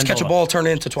 yards, catch a ball, turn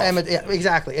it into 12.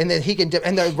 Exactly. And then he can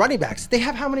and the running backs. They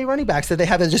have how many running backs that they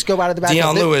have that just go out of the back?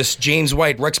 Deion Lewis, James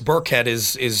White, Rex Burkhead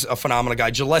is a phenomenal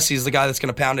guy. Gillespie is the guy that's going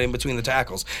to pound it in between the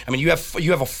tackles. I mean, you have a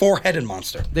 4-headed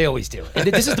monster. They always do.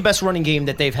 And this is the best running game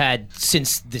that they've had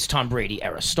since this Tom Brady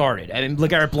era started. I mean,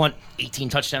 LeGarrette Blount, 18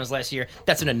 touchdowns last year.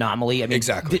 That's an anomaly. I mean,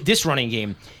 exactly. This running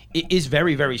game is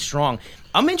very, very strong.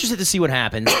 I'm interested to see what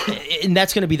happens, and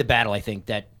that's going to be the battle, I think,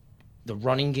 that the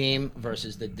running game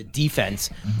versus the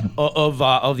defense of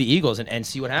the Eagles, and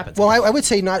see what happens. Well, I would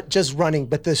say not just running,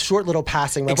 but the short little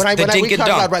passing. When we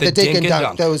talk about the dink and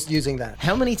dunk, those using that.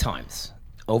 How many times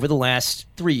over the last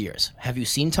 3 years have you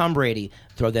seen Tom Brady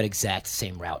throw that exact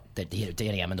same route that he hit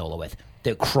Danny Amendola with?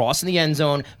 The cross in the end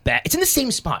zone, back. It's in the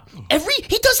same spot.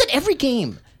 He does it every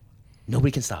game.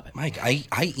 Nobody can stop it. Mike, I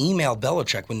emailed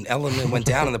Belichick when Ellen went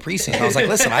down in the preseason. I was like,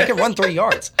 listen, I can run 3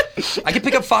 yards. I can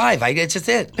pick up 5. It's just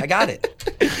it. I got it.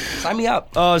 Sign me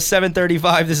up.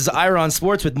 7:35. This is Iron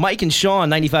Sports with Mike and Sean,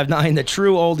 95.9, the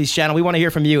True Oldies channel. We want to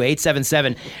hear from you.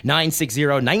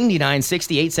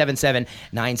 877-960-9960.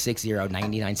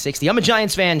 877-960-9960. I'm a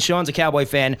Giants fan. Sean's a Cowboy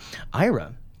fan.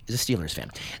 Ira is a Steelers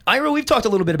fan. Ira, we've talked a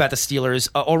little bit about the Steelers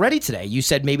already today. You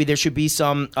said maybe there should be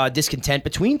some discontent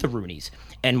between the Rooneys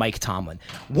and Mike Tomlin.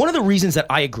 One of the reasons that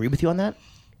I agree with you on that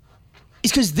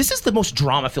is because this is the most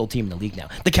drama-filled team in the league now.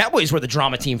 The Cowboys were the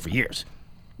drama team for years.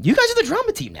 You guys are the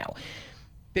drama team now.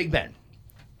 Big Ben.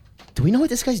 Do we know what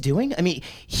this guy's doing? I mean,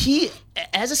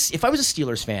 if I was a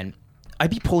Steelers fan, I'd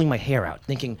be pulling my hair out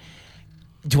thinking,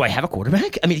 do I have a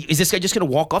quarterback? I mean, is this guy just going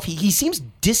to walk off? He seems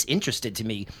disinterested to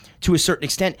me to a certain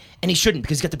extent, and he shouldn't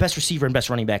because he's got the best receiver and best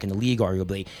running back in the league,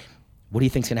 arguably. What do you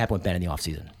think's going to happen with Ben in the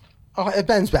offseason? Oh,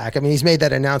 Ben's back. I mean, he's made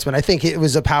that announcement. I think it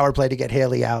was a power play to get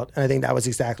Haley out, and I think that was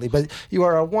exactly. But you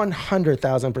are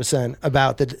 100,000%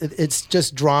 about that. It's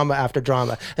just drama after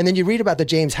drama. And then you read about the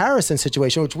James Harrison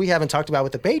situation, which we haven't talked about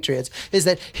with the Patriots, is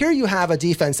that here you have a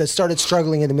defense that started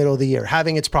struggling in the middle of the year,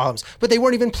 having its problems, but they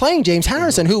weren't even playing James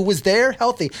Harrison, who was there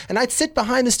healthy. And I'd sit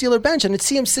behind the Steeler bench and I'd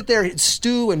see him sit there,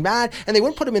 stew and mad, and they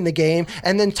wouldn't put him in the game.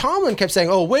 And then Tomlin kept saying,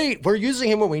 "Oh, wait, we're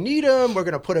using him when we need him. We're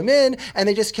going to put him in," and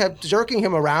they just kept jerking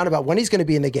him around about when he's going to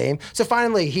be in the game. So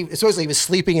finally, supposedly he was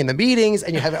sleeping in the meetings,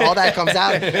 and you have all that comes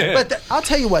out. But I'll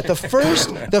tell you what,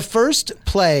 the first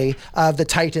play of the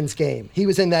Titans game, he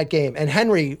was in that game, and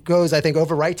Henry goes, I think,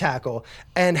 over right tackle,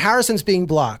 and Harrison's being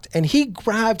blocked, and he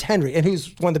grabbed Henry, and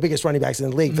who's one of the biggest running backs in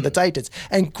the league for the Titans,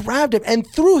 and grabbed him and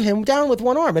threw him down with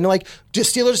one arm. And like,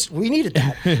 just Steelers, we needed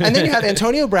that. And then you have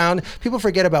Antonio Brown. People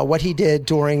forget about what he did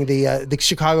during the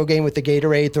Chicago game with the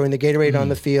Gatorade, throwing the Gatorade on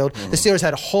the field. The Steelers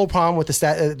had a whole problem with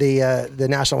the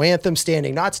national anthem,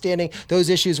 standing, not standing. Those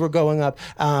issues were going up.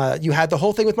 You had the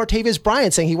whole thing with Martavis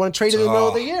Bryant saying he wanted to trade in the middle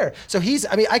of the year. So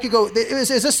I could go, it's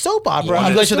a soap opera.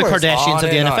 You guys are the Kardashians of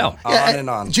the NFL. On and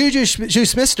on. Juju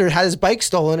Smith-Schuster had his bike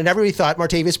stolen, and everybody thought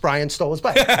Martavis Bryant stole his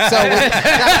bike. So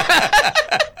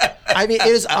I mean, it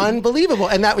is unbelievable,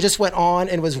 and that just went on,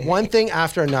 and was one thing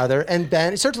after another. And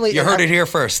Ben, certainly, you heard it here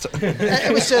first.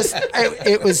 It was just,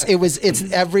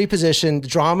 it's every position,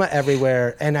 drama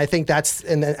everywhere, and I think that's,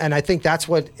 and I think that's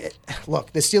what.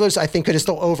 Look, the Steelers, I think, could have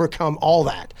still overcome all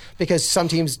that, because some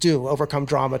teams do overcome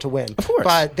drama to win. Of course,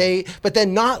 but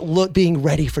then not being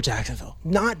ready for Jacksonville,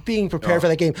 not being prepared for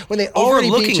that game when they already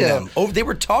beat them. They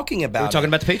were talking about. They were talking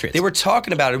about the Patriots. They were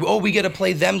talking about it. Oh, we got to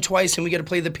play them twice, and we got to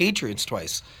play the Patriots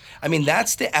twice. I mean,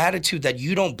 that's the attitude that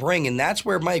you don't bring, and that's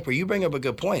where, Mike, where you bring up a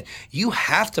good point. You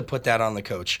have to put that on the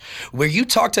coach. Where you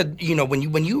talk to, when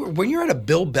you're at a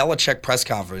Bill Belichick press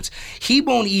conference, he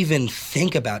won't even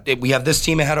think about it. We have this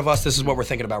team ahead of us. This is what we're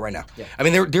thinking about right now. Yeah. I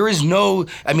mean, there is no.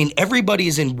 I mean, everybody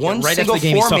is in one single after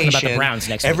the game, formation. He's talking about the Browns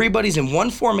next week. Everybody's in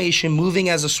one formation, moving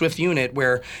as a swift unit.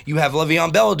 Where you have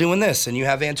Le'Veon Bell doing this, and you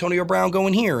have Antonio Brown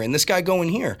going here, and this guy going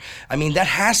here. I mean, that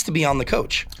has to be on the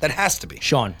coach. That has to be.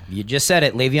 Sean, you just said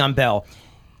it. Le'Veon Bell.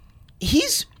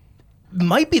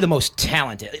 Might be the most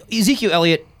talented. Ezekiel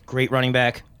Elliott, great running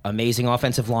back, amazing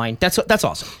offensive line. That's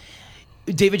awesome.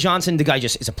 David Johnson, the guy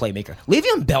just is a playmaker.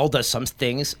 Le'Veon Bell does some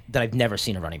things that I've never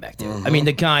seen a running back do. I mean,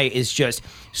 the guy is just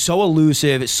so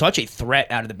elusive, such a threat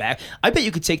out of the back. I bet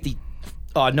you could take the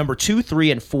number 2,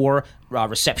 3, and 4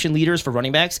 reception leaders for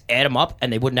running backs, add them up,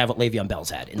 and they wouldn't have what Le'Veon Bell's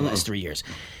had in the last 3 years.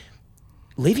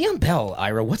 Le'Veon Bell,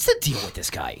 Ira, what's the deal with this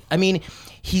guy? I mean,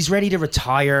 he's ready to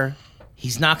retire.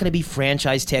 He's not going to be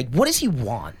franchise tagged. What does he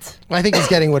want? I think he's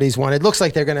getting what he's wanted. It looks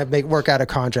like they're going to work out a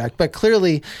contract, but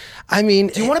clearly, I mean,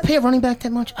 do you want to pay a running back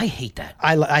that much? I hate that.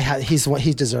 He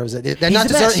deserves it. He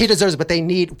deserves it, but they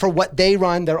need, for what they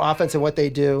run, their offense and what they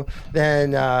do.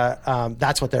 Then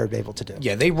that's what they're able to do.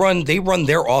 Yeah, they run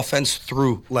their offense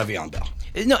through Le'Veon Bell.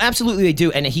 No, absolutely they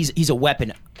do, and he's a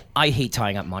weapon. I hate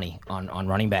tying up money on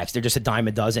running backs. They're just a dime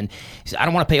a dozen. I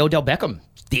don't want to pay Odell Beckham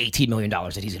the $18 million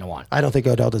that he's going to want. I don't think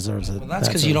Odell deserves it. Well, that's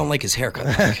because you don't like his haircut.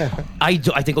 I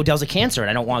think Odell's a cancer, and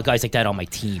I don't want guys like that on my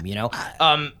team.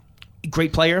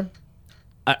 Great player.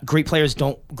 Great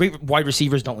wide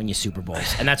receivers don't win you Super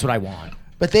Bowls, and that's what I want.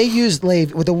 But they use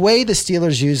with the way the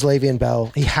Steelers use Le'Veon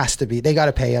Bell, he has to be. They got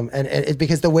to pay him, and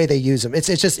because the way they use him, it's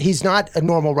just he's not a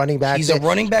normal running back. He's a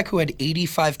running back who had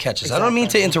 85 catches. Exactly. I don't mean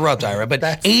to interrupt, Ira, but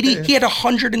 80. He had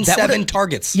 107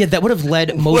 targets. Yeah, that would have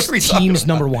led most teams'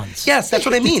 number ones. Yes, that's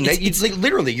what I mean. It's like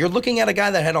literally you're looking at a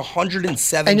guy that had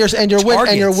 107. And your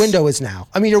window is now.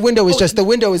 I mean, your window is just the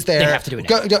window is there. They have to do it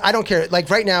now. I don't care.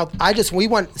 Like right now,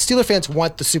 Steeler fans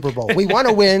want the Super Bowl. We want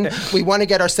to win. We want to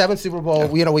get our 7th Super Bowl.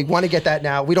 We want to get that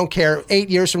now. We don't care 8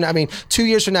 years from now. I mean, 2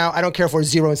 years from now, I don't care if we're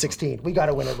 0-16. We got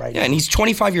to win it right now. Yeah, and he's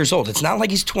 25 years old. It's not like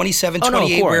he's 27,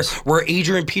 28, where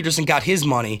Adrian Peterson got his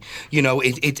money.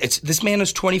 It's this man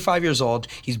is 25 years old.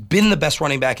 He's been the best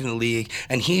running back in the league,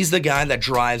 and he's the guy that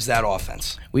drives that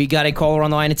offense. We got a caller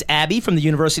on the line. It's Abby from the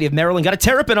University of Maryland. Got a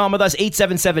Terrapin on with us,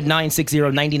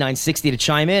 877-960-9960 to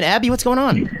chime in. Abby, what's going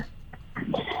on?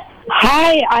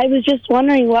 Hi, I was just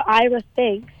wondering what Ira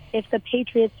thinks if the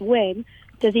Patriots win.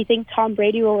 Does he think Tom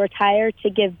Brady will retire to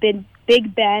give Big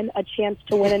Ben a chance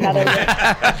to win another ring?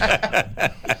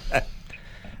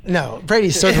 No,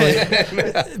 Brady's certainly.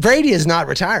 Brady is not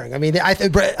retiring. I mean, I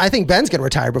think Ben's going to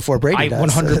retire before Brady I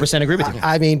does. 100% agree with you.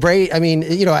 I mean, Brady. I mean,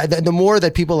 the more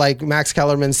that people like Max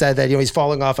Kellerman said that he's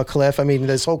falling off a cliff. I mean,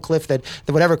 this whole cliff that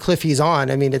whatever cliff he's on.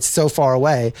 I mean, it's so far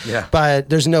away. Yeah. But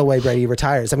there's no way Brady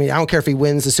retires. I mean, I don't care if he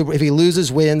wins the Super. If he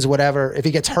loses, wins, whatever. If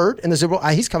he gets hurt in the Super Bowl,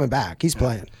 he's coming back. He's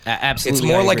playing. Absolutely. It's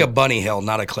more I like agree. a bunny hill,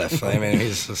 not a cliff. I mean,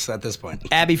 he's just at this point.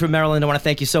 Abby from Maryland, I want to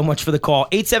thank you so much for the call.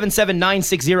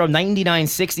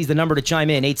 877-960-9960 is the number to chime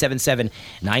in.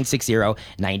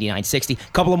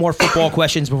 877-960-9960. Couple of more football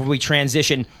questions before we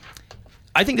transition.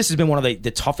 I think this has been one of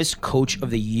the toughest coach of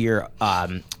the year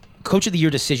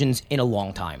decisions in a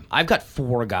long time. I've got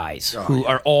 4 guys who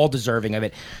are all deserving of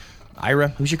it. Ira,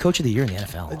 who's your coach of the year in the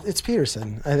NFL? It's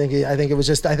Peterson. I think it was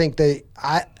just.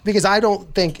 Because I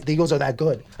don't think the Eagles are that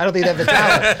good. I don't think they have the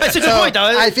talent. That's a good point, though.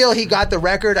 I feel he got the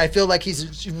record. I feel like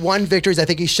he's won victories. I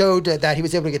think he showed that he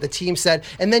was able to get the team set,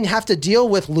 and then you have to deal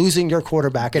with losing your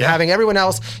quarterback and having everyone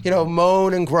else,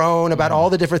 moan and groan about all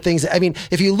the different things. I mean,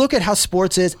 if you look at how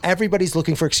sports is, everybody's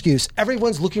looking for excuse.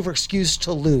 Everyone's looking for excuse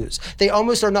to lose. They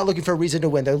almost are not looking for a reason to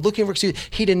win. They're looking for excuse.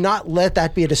 He did not let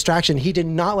that be a distraction. He did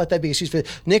not let that be an excuse for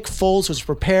Nick Foles was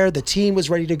prepared. The team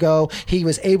was ready to go. He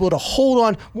was able to hold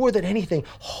on more than anything.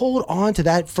 Hold on to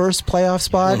that first playoff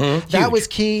spot. That was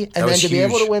key. And then to be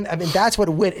able to win. I mean, that's what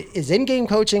win is in-game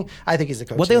coaching. I think he's the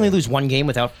coach. What, they only lose 1 game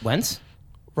without Wentz?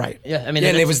 Right. Yeah, I mean,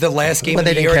 And it was the last game But of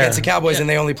they the didn't year care. against the Cowboys, and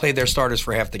they only played their starters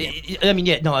for half the game. I mean,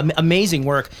 amazing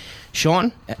work.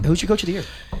 Sean, who's your coach of the year?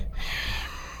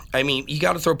 I mean, you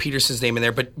got to throw Peterson's name in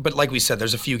there, but like we said,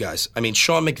 there's a few guys. I mean,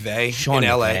 Sean McVay in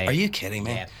LA. McVay. Are you kidding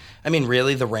me? Yeah. I mean,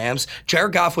 really, the Rams?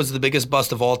 Jared Goff was the biggest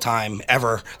bust of all time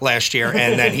ever last year,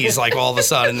 and then he's like all of a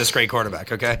sudden this great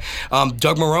quarterback, okay?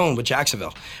 Doug Marrone with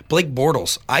Jacksonville. Blake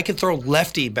Bortles. I can throw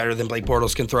lefty better than Blake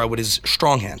Bortles can throw with his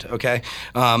strong hand, okay?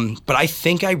 But I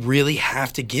think I really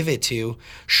have to give it to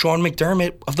Sean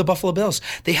McDermott of the Buffalo Bills.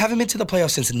 They haven't been to the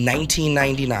playoffs since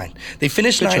 1999. They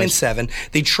finished 9-7.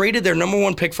 They traded their number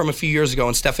 1 pick from a few years ago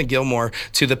in Stephen Gilmore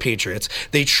to the Patriots.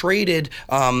 They traded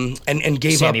and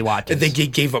gave Sammy up. Watkins. They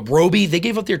gave up Roby. They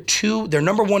gave up their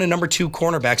number 1 and number 2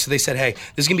 cornerbacks. So they said, hey,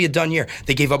 this is going to be a done year.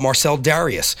 They gave up Marcel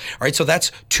Darius. All right, so that's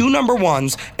 2 number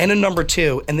 1s and a number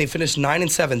 2, and they finished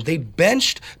 9-7. They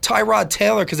benched Tyrod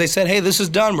Taylor because they said, hey, this is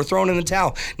done. We're throwing in the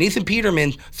towel. Nathan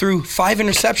Peterman threw 5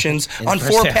 interceptions on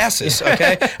 4 passes,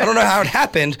 okay? I don't know how it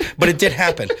happened, but it did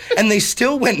happen. And they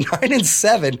still went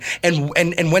 9-7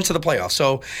 and went to the playoffs.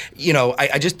 So,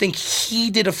 I just think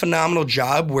he did a phenomenal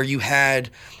job where you had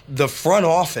the front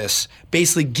office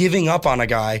basically giving up on a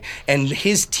guy, and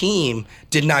his team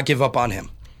did not give up on him.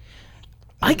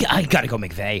 I got to go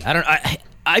McVay.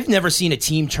 I've never seen a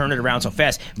team turn it around so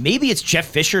fast. Maybe it's Jeff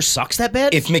Fisher sucks that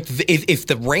bad? If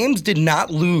the Rams did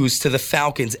not lose to the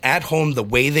Falcons at home the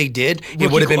way they did,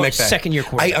 it would have been McVay. Second-year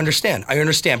quarterback. I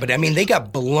understand. But, I mean, they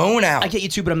got blown out. I get you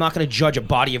too, but I'm not going to judge a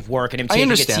body of work and him I taking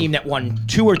a understand. team that won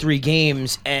 2 or 3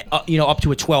 games, up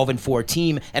to a 12-4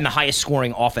 team and the highest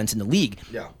scoring offense in the league.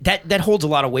 Yeah. That holds a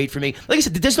lot of weight for me. Like I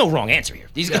said, there's no wrong answer here.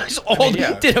 These guys all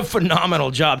did a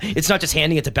phenomenal job. It's not just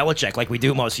handing it to Belichick like we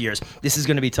do most years. This is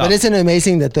going to be tough. But isn't it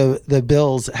amazing that the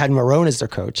Bills had Marrone as their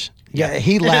coach? Yeah,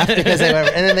 he left because they were,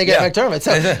 and then they get McDermott.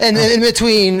 So, and in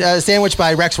between, sandwiched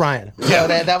by Rex Ryan. So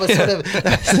that was sort of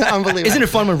that's unbelievable. Isn't it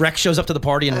fun when Rex shows up to the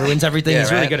party and ruins everything? Yeah,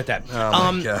 He's really right? good at that.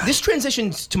 Oh my God. This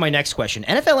transitions to my next question.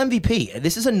 NFL MVP.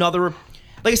 This is another.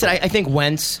 Like I said, I think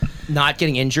Wentz not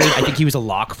getting injured. I think he was a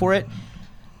lock for it.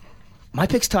 My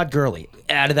pick's Todd Gurley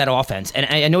out of that offense, and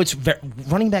I know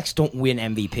running backs don't win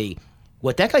MVP.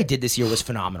 What that guy did this year was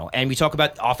phenomenal. And we talk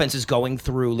about offenses going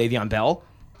through Le'Veon Bell.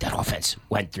 That offense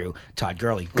went through Todd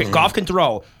Gurley. Goff can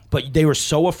throw, but they were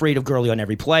so afraid of Gurley on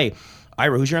every play.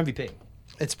 Ira, who's your MVP?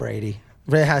 It's Brady.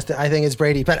 It has to. I think it's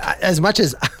Brady. But as much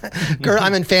as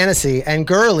I'm in fantasy, and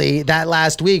Gurley that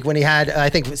last week when he had, I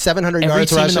think, 700 Every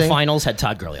yards team rushing. in the finals had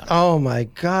Todd Gurley on it. Oh my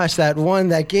gosh, that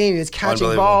game. He was catching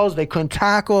Unbelievable. balls. They couldn't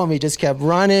tackle him. He just kept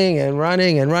running and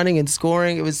running and running and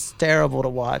scoring. It was terrible to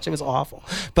watch. It was awful.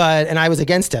 And I was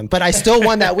against him. But I still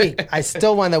won that week.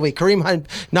 Kareem Hunt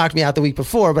knocked me out the week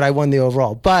before, but I won the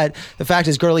overall. But the fact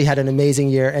is, Gurley had an amazing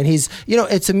year, and he's,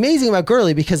 it's amazing about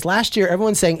Gurley because last year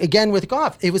everyone's saying again with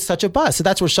Goff, it was such a bust. So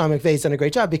that's where Sean McVay's done a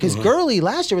great job because Gurley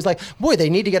last year was like, boy, they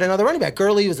need to get another running back.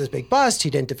 Gurley was this big bust. He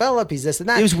didn't develop. He's this and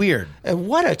that. It was weird. And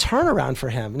what a turnaround for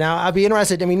him. Now, I'll be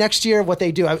interested. I mean, next year, what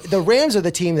they do. The Rams are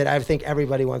the team that I think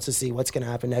everybody wants to see what's going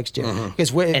to happen next year.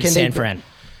 Because And San Fran.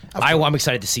 I'm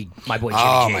excited to see my boy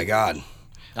Jimmy G. My God.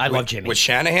 I love Jimmy. With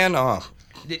Shanahan,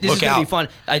 This is Look going to be out. fun.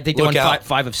 I think they Look won out.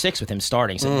 5 of 6 with him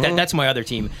starting. So that's my other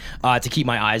team to keep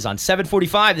my eyes on.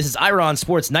 7:45. This is Ira on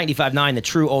Sports 95.9, the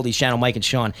True Oldies channel. Mike and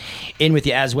Sean in with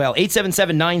you as well.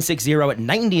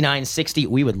 877-960-9960.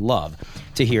 We would love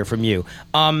to hear from you.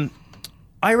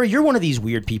 Ira, you're one of these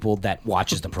weird people that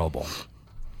watches the Pro Bowl.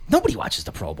 Nobody watches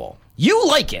the Pro Bowl. You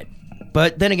like it,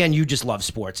 but then again, you just love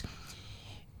sports.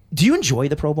 Do you enjoy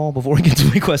the Pro Bowl before we get to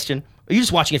my question? Or are you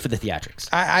just watching it for the theatrics?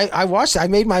 I watched it. I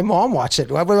made my mom watch it.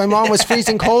 My mom was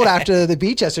freezing cold after the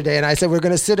beach yesterday, and I said we're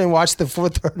going to sit and watch the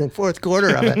third and fourth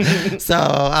quarter of it. So,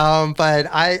 but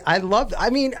I loved. I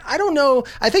mean, I don't know.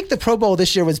 I think the Pro Bowl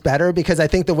this year was better because I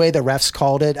think the way the refs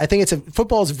called it. I think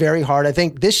football is very hard. I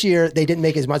think this year they didn't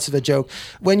make as much of a joke.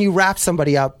 When you wrapped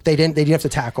somebody up, they didn't have to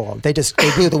tackle them. They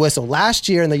blew the whistle. Last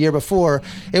year and the year before,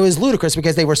 it was ludicrous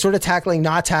because they were sort of tackling,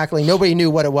 not tackling. Nobody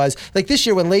knew what it was. Like this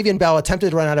year when Le'Veon Bell attempted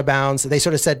to run out of bounds, they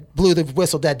sort of said blew the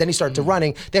whistle dead. Then he started to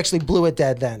running. They actually blew it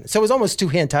dead then. So it was almost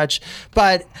two-hand touch.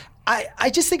 But I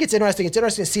just think it's interesting. It's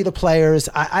interesting to see the players.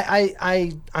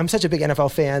 I'm such a big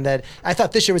NFL fan that I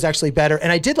thought this year was actually better.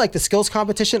 And I did like the skills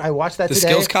competition. I watched that today. The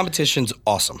skills competition's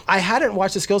awesome. I hadn't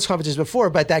watched the skills competition before,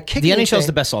 but that kicking The NHL is thing,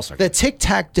 the best all-star. The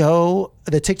tic-tac-toe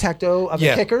of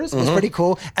the kickers was pretty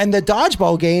cool. And the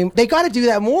dodgeball game, they got to do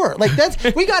that more. Like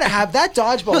we got to have that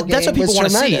dodgeball game. That's what people want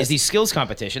to see tremendous. is these skills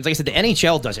competitions. Like I said, the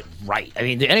NHL does it right. I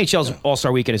mean, the NHL's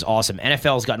All-Star Weekend is awesome.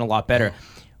 NFL's gotten a lot better.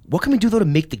 What can we do, though, to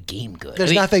make the game good?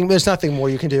 There's nothing more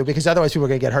you can do because otherwise people are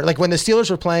going to get hurt. Like when the Steelers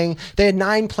were playing, they had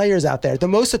 9 players out there. The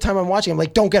most of the time I'm watching, I'm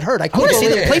like, don't get hurt. I couldn't see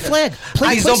believe them. Play flag.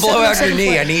 Please don't blow out your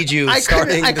knee. I need you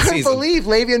starting I the couldn't season. believe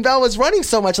Le'Veon Bell was running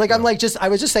so much. Like I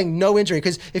was just saying no injury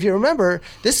because if you remember,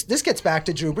 this gets back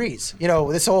to Drew Brees. You know,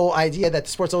 this whole idea that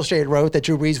Sports Illustrated wrote that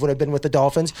Drew Brees would have been with the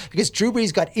Dolphins because Drew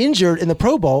Brees got injured in the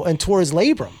Pro Bowl and tore his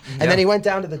labrum. And then he went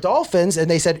down to the Dolphins and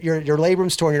they said, your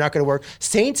labrum's torn, you're not going to work.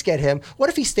 Saints get him. What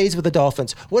if he stays with the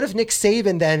Dolphins? What if Nick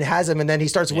Saban then has him and then he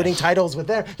starts winning titles with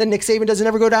them? Then Nick Saban doesn't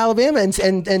ever go to Alabama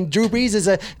and Drew Brees is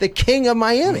the king of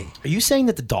Miami. Are you saying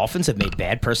that the Dolphins have made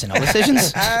bad personnel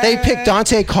decisions? They picked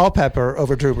Dante Culpepper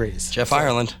over Drew Brees. Jeff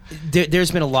Ireland.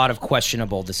 There's been a lot of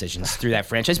questionable decisions through that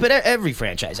franchise, but every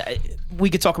franchise.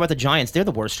 We could talk about the Giants. They're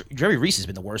the worst. Jerry Reese has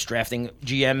been the worst drafting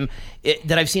GM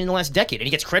that I've seen in the last decade, and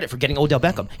he gets credit for getting Odell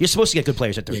Beckham. You're supposed to get good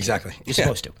players at 13. Exactly. You're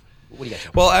supposed to. What do you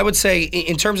got? Well, I would say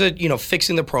in terms of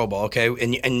fixing the Pro Bowl, okay,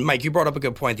 and Mike, you brought up a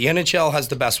good point. The NHL has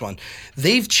the best one.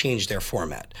 They've changed their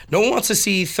format. No one wants to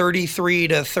see 33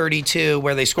 to 32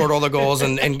 where they scored all the goals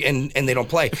and they don't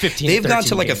play. 15, they've gone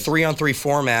to like games. a 3-on-3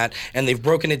 format and they've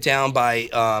broken it down by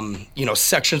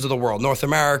sections of the world, North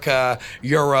America,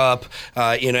 Europe,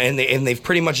 and they've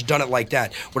pretty much done it like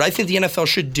that. What I think the NFL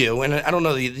should do, and I don't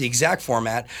know the exact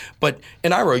format, but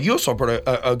and Ira, you also brought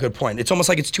a good point. It's almost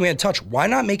like it's two-hand touch. Why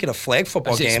not make it a flag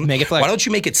football game? Make it flag. Why don't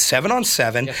you make it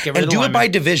 7-on-7 get rid of and the do it linemen. by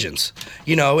divisions?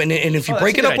 And if you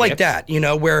break it that's a up good like idea.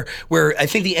 that, where I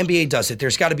think the NBA does it,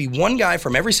 there's got to be one guy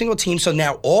from every single team. So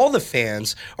now all the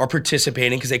fans are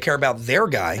participating because they care about their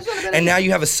guy, and now you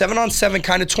have a 7-on-7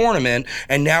 kind of tournament,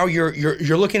 and now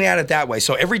you're looking at it that way.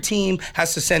 So every team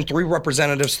has to send 3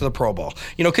 representatives to the Pro Bowl.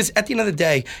 Because at the end of the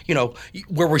day,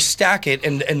 where we stack it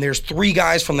and there's 3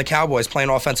 guys from the Cowboys playing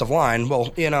offensive line.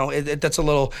 Well, that's a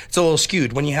little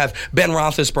skewed when you have Ben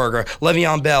Roethlisberger,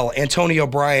 Le'Veon Bell, Antonio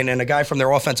Bryan, and a guy from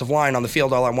their offensive line on the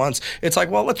field all at once. It's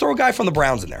like, well, let's throw a guy from the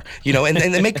Browns in there, and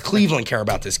they make Cleveland care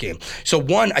about this game. So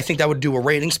one, I think that would do a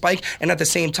rating spike, and at the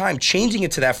same time, changing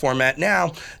it to that format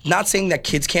now, not saying that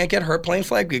kids can't get hurt playing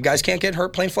flag, guys can't get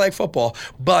hurt playing flag football,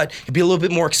 but it'd be a little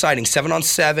bit more exciting.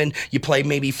 7-on-7, you play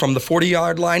maybe from the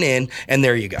 40-yard line in, and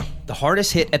there you go. The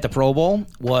hardest hit at the Pro Bowl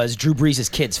was Drew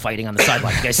Brees' kids fighting on the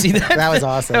sideline. You guys see that? That was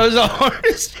awesome. That was the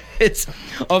hardest hits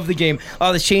of the game.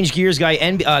 Let's change gears, guys.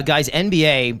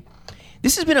 NBA.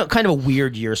 This has been a kind of a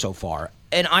weird year so far.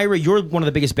 And Ira, you're one of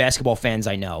the biggest basketball fans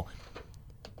I know.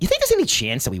 You think there's any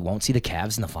chance that we won't see the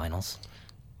Cavs in the finals?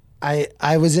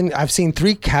 I've seen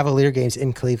 3 Cavalier games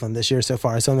in Cleveland this year so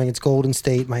far. So I think it's Golden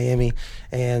State, Miami,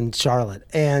 and Charlotte.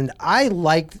 And I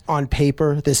liked on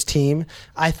paper this team.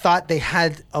 I thought they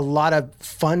had a lot of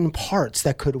fun parts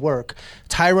that could work.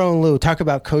 Tyronn Lue, talk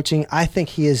about coaching. I think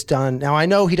he has done. Now I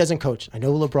know he doesn't coach. I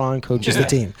know LeBron coaches the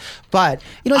team, but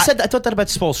I thought that about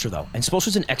Spoelstra though, and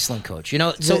Spoelstra's an excellent coach.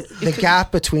 So the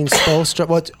gap between Spoelstra.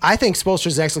 Well, I think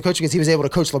Spoelstra's an excellent coach because he was able to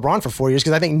coach LeBron for 4 years.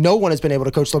 Because I think no one has been able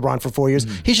to coach LeBron for 4 years.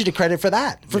 He should to credit for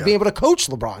that, for being able to coach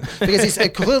LeBron, because he's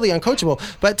clearly uncoachable.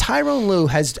 But Tyronn Lue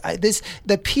has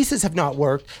the pieces have not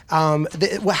worked.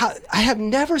 I have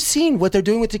never seen what they're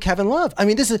doing with Kevin Love. I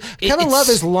mean, Kevin Love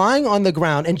is lying on the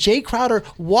ground, and Jay Crowder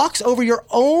walks over your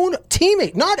own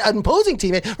teammate, not an opposing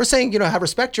teammate. We're saying, have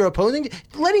respect your opposing,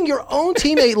 letting your own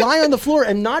teammate lie on the floor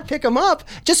and not pick him up,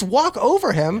 just walk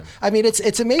over him. I mean,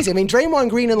 it's amazing. I mean, Draymond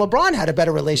Green and LeBron had a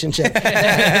better relationship.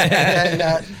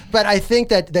 But I think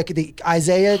that the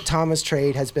Isaiah Thomas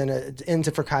trade has been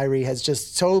for Kyrie has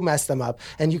just so messed them up.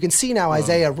 And you can see now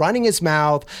Isaiah running his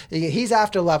mouth. He's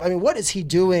after Love. I mean, what is he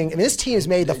doing? I mean, this team's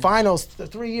made the finals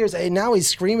 3 years, and now he's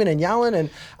screaming and yelling. And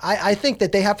I think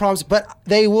that they have problems, but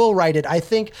they will right it.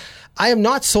 I am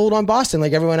not sold on Boston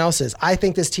like everyone else is. I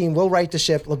think this team will right the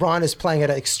ship. LeBron is playing at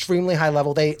an extremely high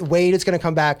level. Wade is going to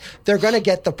come back. They're going to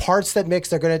get the parts that mix.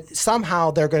 They're going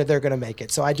to make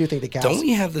it. So I do think the Cavs. Don't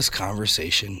we have this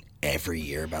conversation every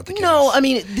year about the Cavs? No, I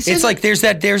mean, it's like there's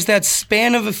that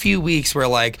span of a few weeks where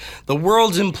like the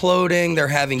world's imploding. They're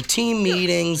having team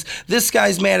meetings. This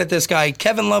guy's mad at this guy.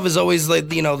 Kevin Love is always like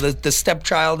the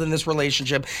stepchild in this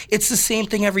relationship. It's the same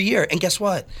thing every year. And guess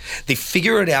what? They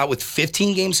figure it out with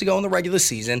 15 games to go in the regular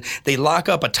season. They lock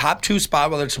up a top 2 spot,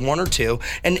 whether it's 1 or 2.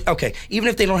 And okay, even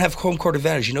if they don't have home court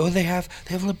advantage, you know who they have?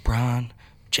 They have LeBron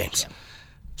James. Yeah.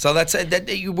 So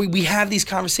we have these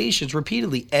conversations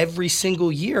repeatedly every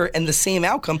single year, and the same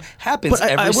outcome happens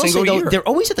every single year. They're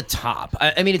always at the top.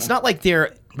 I mean, it's not like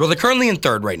they're... Well, they're currently in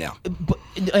 3rd right now. But,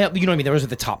 you know what I mean? They're always at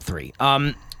the top 3.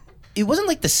 It wasn't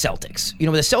like the Celtics. The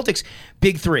Celtics,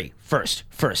 big 3, first,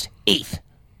 8th,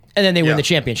 and then they win the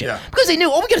championship. Yeah. Because they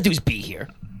knew, all we got to do is be here.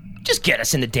 Just get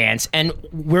us in the dance, and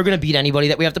we're going to beat anybody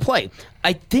that we have to play.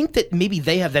 I think that maybe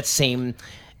they have that same...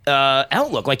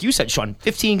 outlook, like you said, Sean.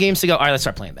 15 games to go. All right, let's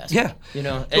start playing basketball.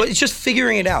 Yeah, well, it's just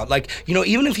figuring it out. Like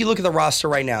even if you look at the roster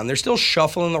right now, and they're still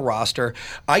shuffling the roster,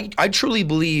 I truly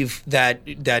believe that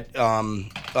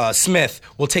Smith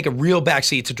will take a real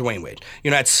backseat to Dwayne Wade.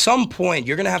 At some point,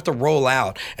 you're going to have to roll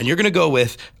out, and you're going to go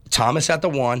with Thomas at the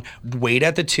 1, Wade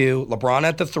at the 2, LeBron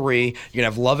at the 3. You're gonna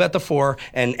have Love at the 4,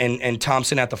 and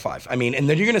Thompson at the 5. I mean, and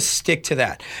then you're gonna stick to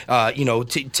that.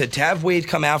 To have Wade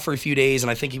come out for a few days, and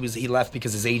I think he left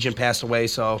because his agent passed away,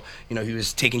 so he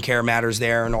was taking care of matters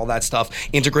there and all that stuff.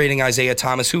 Integrating Isaiah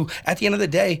Thomas, who at the end of the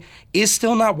day is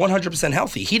still not 100%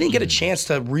 healthy. He didn't get a chance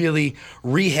to really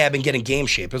rehab and get in game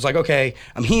shape. It was like, okay,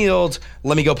 I'm healed.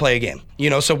 Let me go play a game.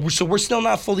 So we're still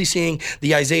not fully seeing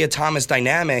the Isaiah Thomas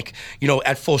dynamic,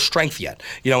 at full strength yet,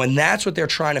 and that's what they're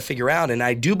trying to figure out. And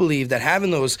I do believe that having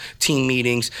those team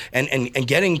meetings and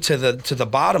getting to the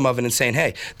bottom of it and saying,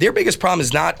 hey, their biggest problem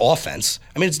is not offense.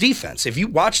 I mean, it's defense. If you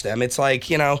watch them, it's like,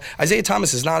 Isaiah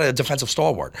Thomas is not a defensive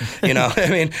stalwart. I mean,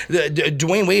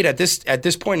 Dwayne Wade at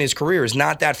this point in his career is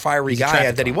not that fiery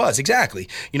guy that he was. Exactly.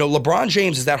 LeBron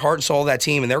James is that heart and soul of that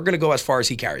team, and they're going to go as far as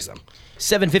he carries them.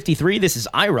 7:53. This is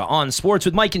Ira on Sports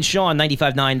with Mike and Sean,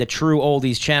 95.9, the True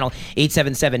Oldies channel,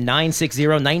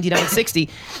 877-960-9960.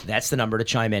 That's the number to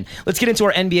chime in. Let's get into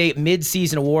our NBA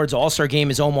midseason awards. All-Star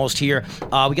game is almost here.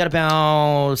 We got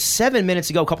about 7 minutes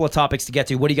to go, a couple of topics to get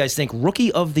to. What do you guys think?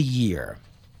 Rookie of the Year.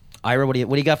 Ira, what do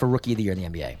you got for Rookie of the Year in the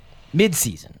NBA?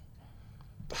 Midseason.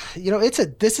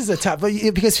 This is a tough,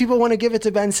 because people want to give it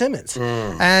to Ben Simmons,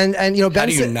 and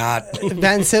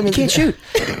Ben Simmons can't shoot.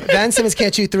 Ben Simmons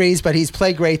can't shoot threes, but he's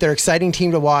played great. They're an exciting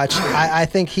team to watch. I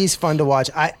think he's fun to watch.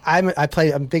 I'm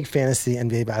a big fantasy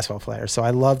NBA basketball player, so I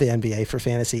love the NBA for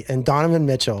fantasy. And Donovan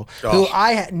Mitchell, who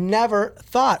I never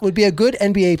thought would be a good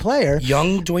NBA player,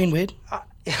 young Dwayne Wade,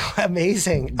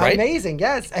 amazing, right? Amazing.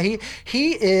 Yes,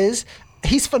 he is.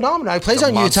 He's phenomenal. He plays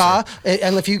on Utah,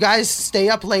 and if you guys stay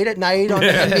up late at night on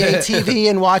NBA TV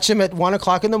and watch him at 1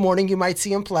 o'clock in the morning, you might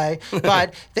see him play.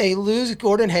 But they lose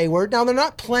Gordon Hayward. Now, they're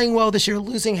not playing well this year.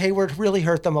 Losing Hayward really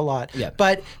hurt them a lot. Yeah.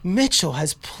 But Mitchell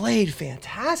has played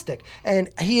fantastic, and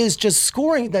he is just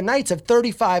scoring the nights of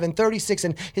 35 and 36,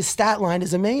 and his stat line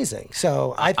is amazing.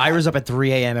 So Ira's up at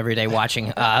 3 a.m. every day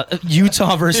watching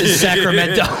Utah versus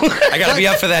Sacramento. I got to be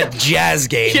up for that Jazz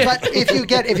game. But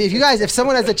if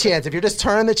someone has a chance, if you're just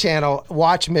turn the channel,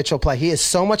 watch Mitchell play. He is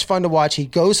so much fun to watch. He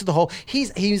goes to the hole.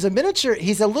 He's a miniature.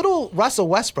 He's a little Russell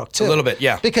Westbrook too. A little bit,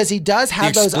 yeah. Because he does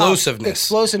have those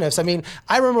explosiveness. I mean,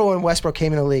 I remember when Westbrook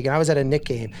came in the league, and I was at a Knick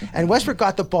game, and Westbrook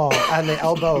got the ball on the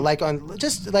elbow, like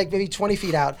maybe 20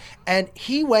 feet out, and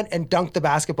he went and dunked the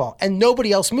basketball, and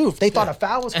nobody else moved. They thought a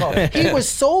foul was called. He was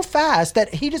so fast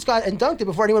that he just got and dunked it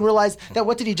before anyone realized that.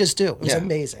 What did he just do? It was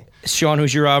amazing. Sean,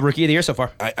 who's your Rookie of the Year so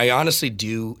far? I honestly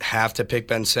do have to pick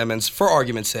Ben Simmons for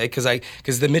argument's sake,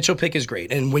 because the Mitchell pick is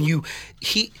great, and when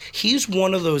he's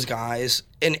one of those guys.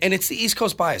 and it's the East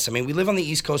Coast bias. I mean, we live on the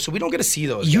East Coast, so we don't get to see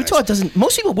those Utah guys. doesn't.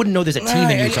 Most people wouldn't know there's a team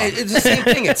in Utah. It's the same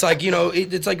thing. It's like,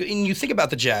 it's like, and you think about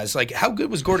the Jazz, like how good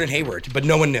was Gordon Hayward, but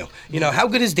no one knew. How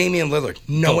good is Damian Lillard?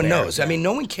 No one knows. I mean,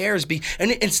 no one cares.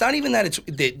 And it's not even that it's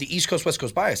the East Coast, West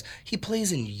Coast bias. He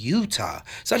plays in Utah.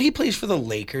 It's not he plays for the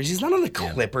Lakers. He's not on the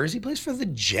Clippers. He plays for the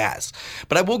Jazz.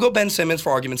 But I will go Ben Simmons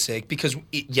for argument's sake because,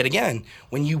 yet again,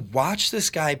 when you watch this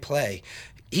guy play,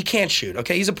 he can't shoot,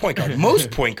 okay? He's a point guard. Most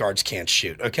point guards can't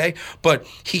shoot, okay? But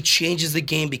he changes the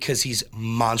game because he's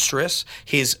monstrous.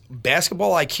 His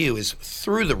basketball IQ is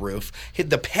through the roof.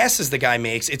 The passes the guy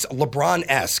makes, it's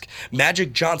LeBron-esque,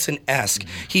 Magic Johnson-esque.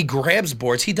 He grabs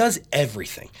boards. He does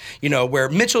everything, where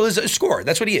Mitchell is a scorer.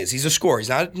 That's what he is. He's a scorer. He's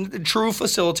not a true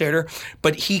facilitator,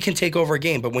 but he can take over a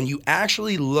game. But when you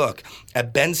actually look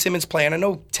at Ben Simmons' play, and I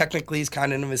know technically he's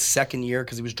kind of in his second year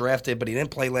because he was drafted, but he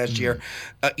didn't play last year,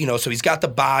 so he's got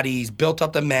the body, he's built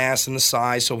up the mass and the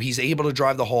size, so he's able to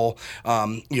drive the hole,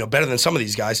 better than some of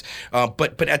these guys.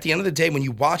 But at the end of the day, when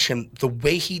you watch him, the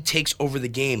way he takes over the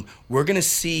game, we're going to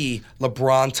see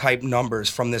LeBron-type numbers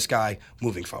from this guy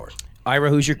moving forward.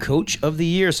 Ira, who's your coach of the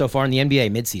year so far in the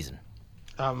NBA midseason?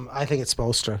 I think it's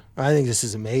Spoelstra. I think this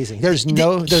is amazing.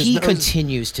 He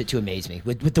continues to amaze me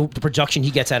with the production he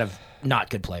gets out of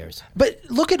not good players. But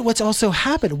look at what's also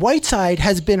happened. Whiteside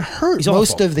has been hurt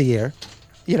most of the year.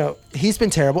 He's been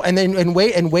terrible, and then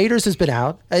Waiters has been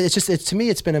out. To me,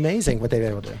 it's been amazing what they've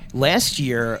been able to do. Last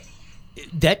year,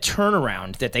 that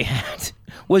turnaround that they had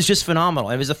was just phenomenal.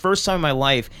 It was the first time in my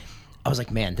life I was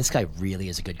like, man, this guy really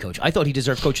is a good coach. I thought he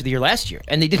deserved Coach of the Year last year,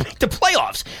 and they didn't make the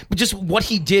playoffs. But just what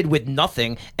he did with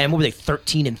nothing, and what were they,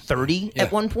 13-30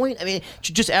 at one point? I mean,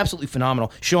 just absolutely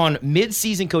phenomenal. Sean,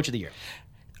 mid-season Coach of the Year.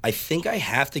 I think I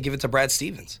have to give it to Brad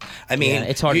Stevens. I mean,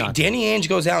 it's hard not to. Danny Ainge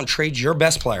goes out and trades your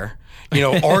best player.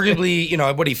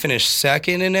 Arguably, what he finished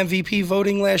second in MVP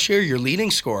voting last year, your leading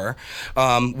scorer.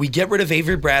 We get rid of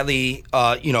Avery Bradley,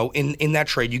 in that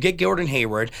trade. You get Gordon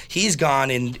Hayward. He's gone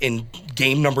in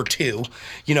game number 2.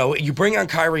 You bring on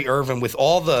Kyrie Irving with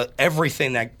all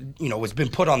everything that, has been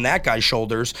put on that guy's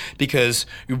shoulders, because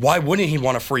why wouldn't he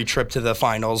want a free trip to the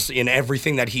finals in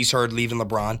everything that he's heard leaving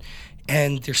LeBron?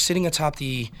 And they're sitting atop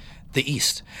the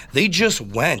East. They just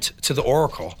went to the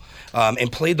Oracle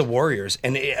and played the Warriors.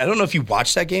 And I don't know if you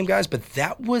watched that game, guys, but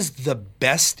that was the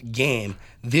best game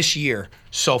this year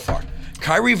so far.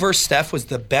 Kyrie versus Steph was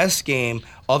the best game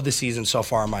of the season so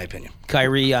far, in my opinion.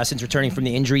 Kyrie, since returning from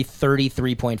the injury,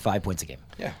 33.5 points a game.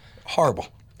 Yeah, horrible.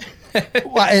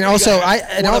 Well,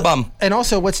 and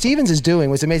also what Stevens is doing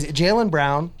was amazing. Jaylen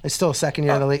Brown is still a second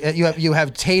year in the league. You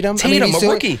have Tatum, a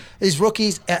rookie. These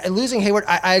rookies losing Hayward.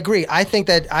 I agree. I think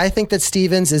that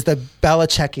Stevens is the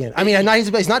Belichickian. I mean,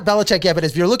 he's not Belichick yet, but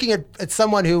if you're looking at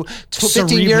someone who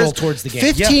 15 years towards the game.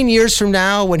 15 years from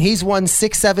now, when he's won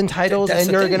 6-7 titles,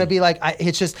 and you're going to be like,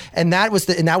 it's just, and that was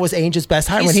Ainge's best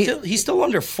hire. He's still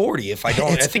under 40. If I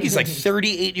don't, I think he's like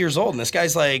 38 years old, and this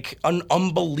guy's like an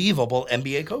unbelievable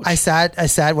NBA coach. I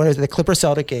sat when it was the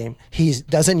Clipper-Celtic game. He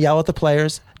doesn't yell at the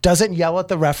players, doesn't yell at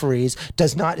the referees,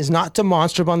 is not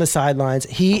demonstrative on the sidelines.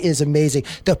 He is amazing.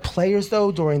 The players,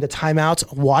 though, during the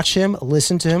timeouts, watch him,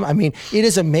 listen to him. I mean, it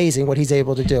is amazing what he's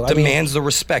able to do. Demands the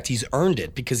respect. He's earned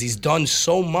it because he's done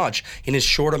so much in his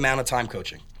short amount of time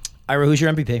coaching. Ira, who's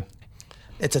your MVP?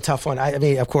 It's a tough one. I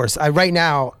mean, of course. Right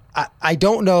now, I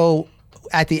don't know.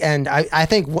 At the end, I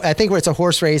think where it's a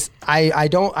horse race, I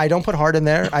don't put Harden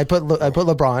there. I put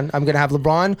LeBron. I'm going to have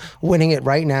LeBron winning it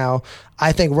right now.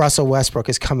 I think Russell Westbrook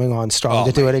is coming on strong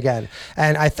to do it again.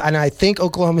 And I think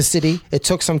Oklahoma City, it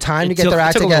took some time to get their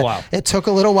act together. It took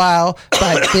a little while,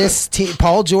 but this team,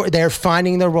 Paul George, they're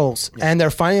finding their roles. And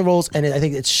they're finding roles, and I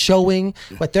think it's showing.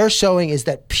 What they're showing is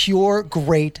that pure,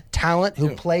 great talent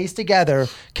who plays together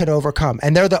can overcome.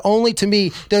 And they're the only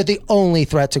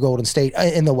threat to Golden State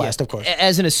in the West, of course.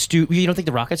 As an astute, you don't think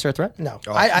the Rockets are a threat? No.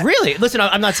 Really? Listen,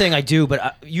 I'm not saying I do,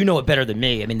 but you know it better than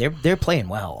me. I mean, they're playing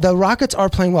well. The Rockets are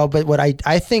playing well, but what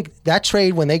I think that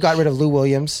trade, when they got rid of Lou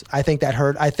Williams, I think that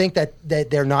hurt. I think that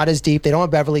they're not as deep. They don't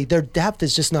have Beverly. Their depth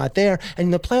is just not there. And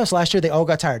in the playoffs last year, they all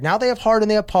got tired. Now they have Harden,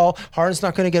 they have Paul. Harden's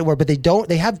not going to get work, but they don't.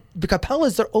 They have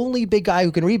Capella's their only big guy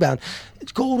who can rebound.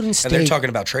 Golden State. And they're talking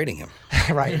about trading him.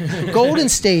 Right. Golden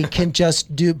State can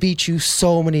just beat you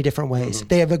so many different ways. Mm-hmm.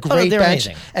 They have a great bench,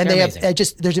 amazing. And they're they have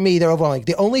to me, they're overwhelming.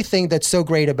 The only thing that's so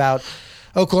great about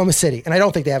Oklahoma City, and I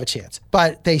don't think they have a chance,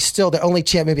 but the only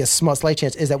chance, maybe a slight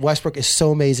chance, is that Westbrook is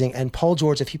so amazing, and Paul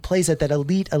George, if he plays at that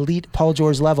elite Paul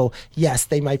George level, yes,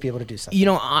 they might be able to do something.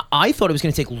 I thought it was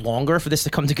going to take longer for this to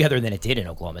come together than it did in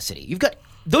Oklahoma City.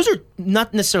 Those are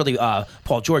not necessarily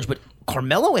Paul George, but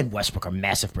Carmelo and Westbrook are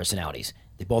massive personalities.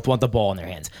 They both want the ball in their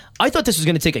hands. I thought this was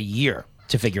going to take a year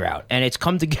to figure out, and it's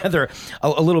come together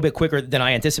a little bit quicker than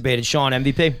I anticipated. Sean,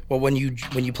 MVP? Well, when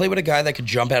you play with a guy that could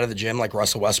jump out of the gym like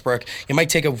Russell Westbrook, it might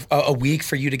take a week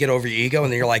for you to get over your ego,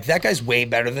 and then you're like, that guy's way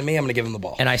better than me. I'm going to give him the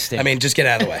ball. And I stink. I mean, just get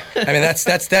out of the way. I mean,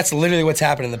 that's literally what's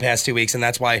happened in the past 2 weeks, and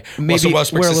that's why Maybe Russell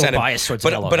Westbrook's we're a little ascended. biased towards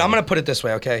But Melo, I'm going to put it this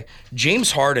way, okay?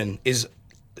 James Harden is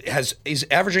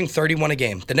averaging 31 a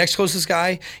game. The next closest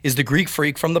guy is the Greek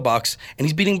Freak from the Bucks, and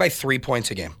he's beating by 3 points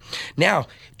a game. Now,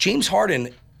 James Harden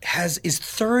is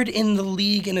third in the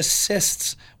league in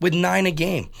assists with 9 a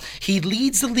game. He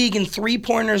leads the league in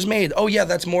 3-pointers made. Oh yeah,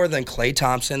 that's more than Klay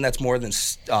Thompson. That's more than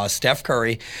Steph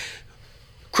Curry.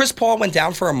 Chris Paul went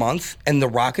down for a month, and the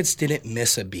Rockets didn't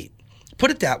miss a beat. Put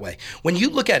it that way. When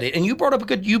you look at it, and you brought up a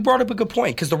good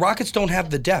point, because the Rockets don't have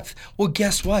the depth. Well,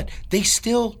 guess what? They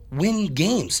still win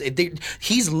games.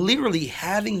 He's literally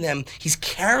having them. He's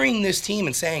carrying this team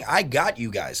and saying, "I got you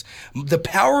guys." The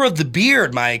power of the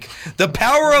beard, Mike. The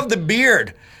power of the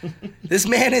beard. This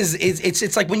man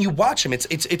it's like when you watch him,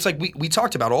 it's like we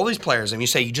talked about all these players, and you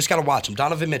say you just got to watch them.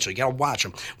 Donovan Mitchell, you got to watch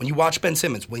him. When you watch Ben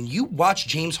Simmons, when you watch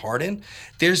James Harden,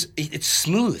 it's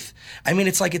smooth. I mean,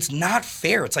 it's like it's not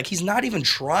fair. It's like he's not even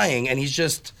trying, and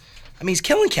he's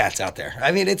killing cats out there.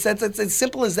 I mean, it's as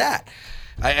simple as that.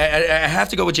 I have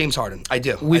to go with James Harden. I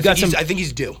do. I think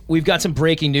he's due. We've got some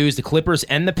breaking news. The Clippers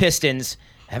and the Pistons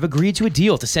have agreed to a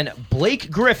deal to send Blake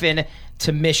Griffin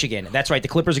to Michigan. That's right. The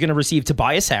Clippers are going to receive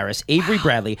Tobias Harris, Avery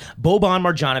Bradley, Boban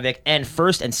Marjanovic, and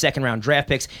first and second round draft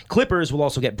picks. Clippers will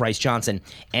also get Bryce Johnson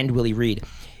and Willie Reed.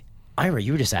 Ira,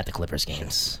 you were just at the Clippers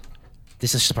games.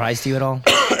 This is a surprise to you at all?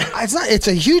 It's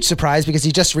a huge surprise because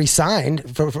he just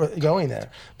re-signed for going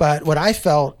there. But what I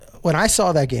felt when I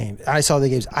saw the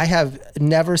games, I have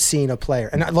never seen a player,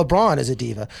 and LeBron is a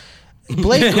diva.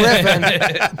 Blake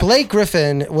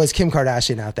Griffin was Kim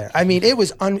Kardashian out there. I mean,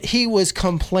 he was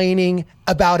complaining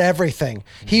about everything.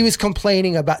 He was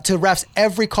complaining to refs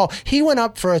every call. He went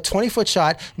up for a 20-foot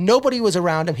shot. Nobody was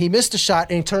around him. He missed a shot,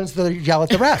 and he turns to yell at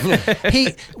the ref.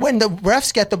 When the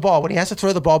refs get the ball, when he has to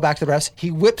throw the ball back to the refs,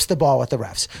 he whips the ball with the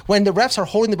refs. When the refs are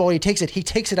holding the ball, he takes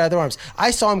it out of their arms.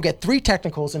 I saw him get 3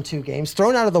 technicals in 2 games,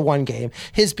 thrown out of the 1 game.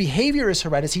 His behavior is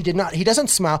horrendous. He doesn't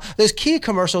smile. Those key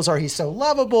commercials are he's so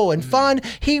lovable and fun.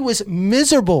 He was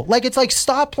miserable. It's like,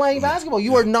 stop playing basketball.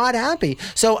 You are not happy.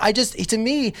 So to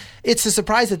me, it's a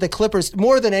surprise that the Clippers,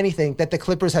 more than anything, that the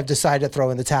Clippers have decided to throw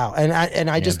in the towel. And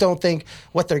I just don't think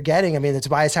what they're getting. I mean, it's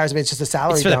Tobias Harris. I mean, it's just a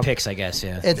salary dump. It's for dump. the picks, I guess,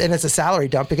 yeah. And it's a salary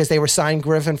dump because they were signed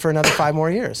Griffin for another 5 more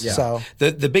years. Yeah. So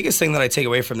the biggest thing that I take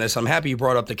away from this, I'm happy you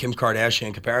brought up the Kim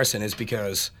Kardashian comparison, is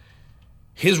because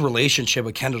his relationship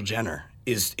with Kendall Jenner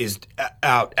is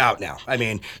out now. I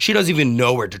mean, she doesn't even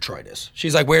know where Detroit is.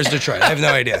 She's like, "Where's Detroit? I have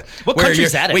no idea." What country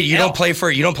is that in? Wait, you don't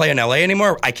play in LA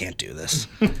anymore? I can't do this.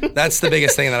 That's the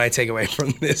biggest thing that I take away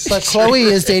from this. But Chloe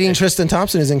is dating Tristan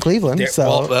Thompson, who's in Cleveland.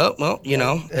 Well,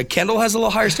 Kendall has a little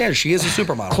higher standard. She is a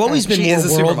supermodel. Chloe's been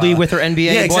more worldly with her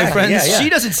NBA boyfriends. Yeah. She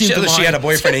doesn't seem to mind. She had a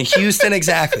boyfriend in Houston,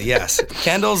 exactly. Yes,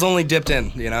 Kendall's only dipped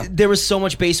in. There was so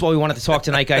much baseball we wanted to talk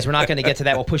tonight, guys. We're not going to get to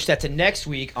that. We'll push that to next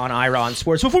week on Ira on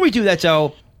Sports. Before we do that,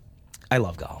 though, I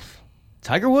love golf.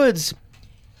 Tiger Woods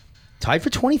tied for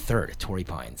 23rd at Torrey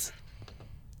Pines.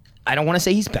 I don't want to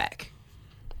say he's back,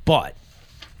 but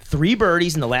 3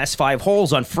 birdies in the last 5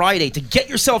 holes on Friday to get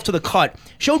yourself to the cut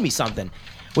showed me something.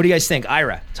 What do you guys think?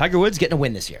 Ira, Tiger Woods getting a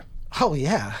win this year. Oh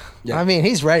yeah. I mean,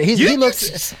 he's ready. He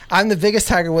looks. I'm the biggest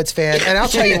Tiger Woods fan, and I'll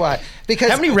tell you why. Because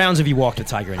how many rounds have you walked with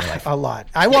Tiger in your life? A lot.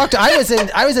 I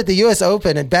was at the U.S.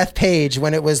 Open at Bethpage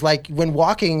when it was like when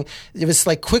walking, it was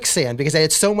like quicksand because they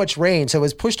had so much rain, so it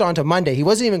was pushed on to Monday. He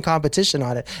wasn't even competition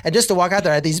on it, and just to walk out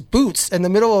there, I had these boots in the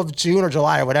middle of June or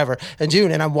July or whatever in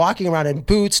June, and I'm walking around in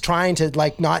boots trying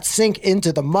to not sink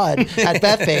into the mud at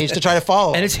Bethpage to try to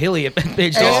follow. And it's hilly at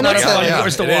Bethpage. And It's not a fun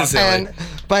course to walk.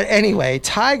 But anyway,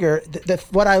 Tiger,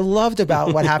 what I loved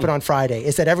about what happened on Friday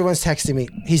is that everyone's texting me,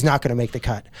 he's not going to make the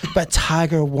cut. But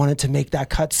Tiger wanted to make that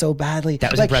cut so badly.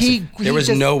 That was impressive. There was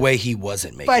no way he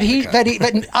wasn't making the cut.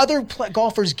 But other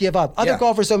golfers give up. Other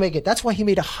golfers don't make it. That's why he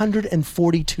made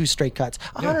 142 straight cuts.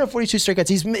 142 straight cuts.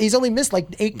 He's only missed like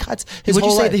 8 cuts his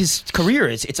whole life. Would you say that his career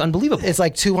is? It's unbelievable. It's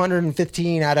like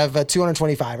 215 out of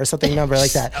 225 or something number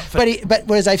like that. But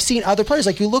whereas I've seen other players,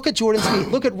 like you look at Jordan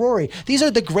Spieth, look at Rory. These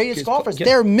are the greatest golfers.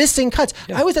 They're are missing cuts.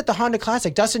 I was at the Honda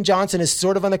Classic. Dustin Johnson is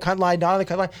sort of on the cut line, not on the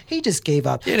cut line. He just gave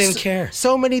up. He didn't care.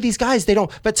 So many of these guys, they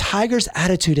don't. But Tiger's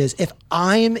attitude is, if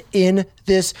I'm in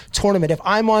this tournament, if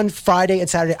I'm on Friday and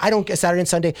Saturday, Saturday and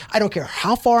Sunday, I don't care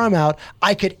how far I'm out.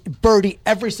 I could birdie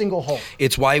every single hole.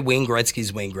 It's why Wayne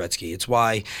Gretzky's Wayne Gretzky. It's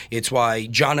why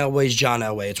John Elway's John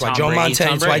Elway. It's why Joe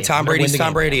Montana. It's why Tom Brady's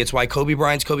Tom Brady. It's why Kobe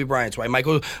Bryant's Kobe Bryant. It's why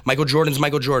Michael Jordan's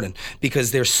Michael Jordan.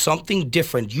 Because there's something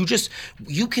different.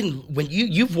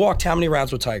 You've walked how many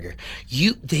rounds with Tiger?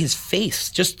 His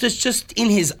face, just in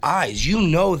his eyes, you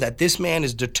know that this man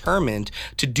is determined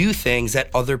to do things that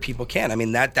other people can. I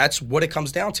mean, that's what it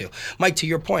comes down to. Mike, to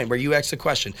your point, where you asked the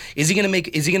question, is he going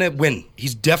to win?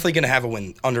 He's definitely going to have a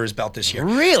win under his belt this year.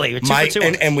 Really?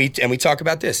 And we talk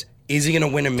about this. Is he going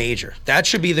to win a major? That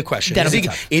should be the question.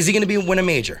 Is he going to win a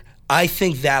major? I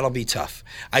think that'll be tough.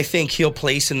 I think he'll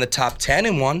place in the top 10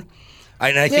 in one.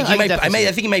 I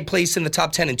think he might place in the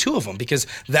top 10 in two of them, because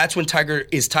that's when Tiger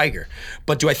is Tiger.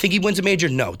 But do I think he wins a major?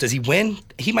 No. Does he win?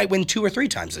 He might win 2 or 3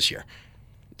 times this year.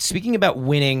 Speaking about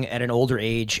winning at an older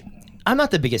age, I'm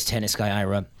not the biggest tennis guy,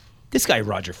 Ira. This guy,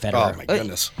 Roger Federer. Oh, my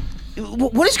goodness.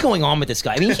 What is going on with this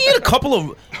guy? I mean, he had a couple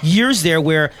of years there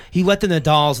where he let the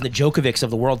Nadals and the Djokovics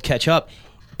of the world catch up.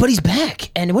 But he's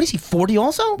back. And what is he, 40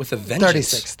 also? With a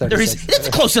vengeance. 36. That's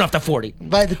close enough to 40.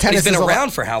 But the tennis he's been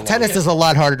around for how long? Tennis is a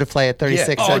lot harder to play at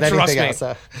 36 than anything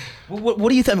else. What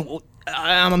do you think?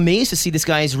 I'm amazed to see this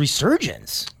guy's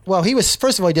resurgence. Well,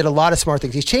 first of all, he did a lot of smart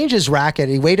things. He changed his racket.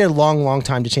 He waited a long, long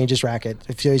time to change his racket.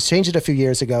 He's changed it a few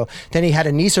years ago. Then he had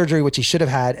a knee surgery, which he should have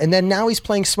had. And then now he's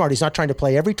playing smart. He's not trying to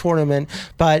play every tournament.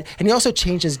 And he also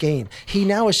changed his game. He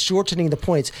now is shortening the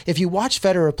points. If you watch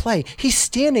Federer play, he's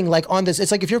standing like on this.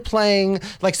 It's like if you're playing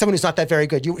like someone who's not that very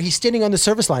good. He's standing on the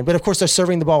service line. But of course, they're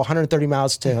serving the ball 130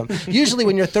 miles to him. Usually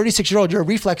when you're a 36-year-old, your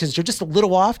reflexes, you're just a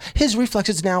little off. His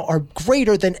reflexes now are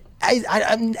greater than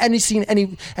I've seen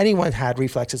anyone had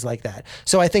reflexes like that.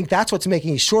 So I think that's what's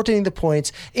making he's shortening the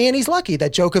points, and he's lucky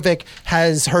that Djokovic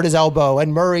has hurt his elbow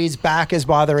and Murray's back is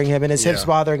bothering him and his hips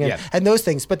bothering him and those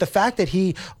things. But the fact that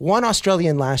he won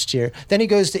Australian last year, then he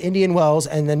goes to Indian Wells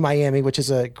and then Miami, which is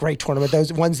a great tournament.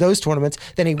 Wins those tournaments.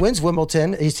 Then he wins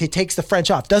Wimbledon. He takes the French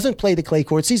off. Doesn't play the clay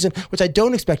court season, which I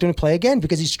don't expect him to play again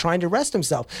because he's trying to rest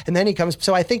himself. And then he comes.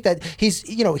 So I think that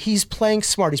he's playing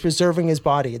smart. He's preserving his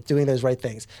body. Doing those right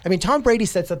things. I mean, Tom Brady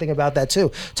said something about that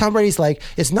too. Tom Brady's like,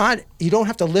 you don't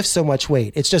have to lift so much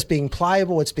weight. It's just being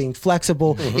pliable. It's being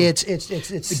flexible. Mm-hmm.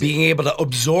 It's being able to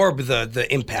absorb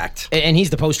the impact. And he's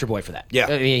the poster boy for that. Yeah,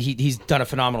 I mean, he's done a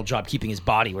phenomenal job keeping his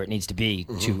body where it needs to be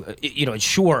to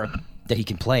ensure that he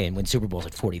can play and win Super Bowls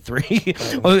at 43,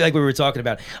 like we were talking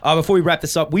about. Before we wrap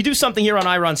this up, we do something here on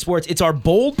Iron Sports. It's our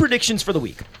bold predictions for the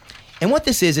week, and what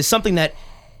this is something that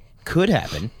could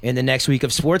happen in the next week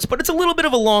of sports, but it's a little bit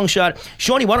of a long shot.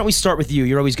 Shawnee, why don't we start with you?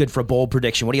 You're always good for a bold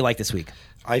prediction. What do you like this week?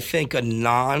 I think a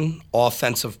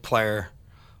non-offensive player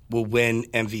will win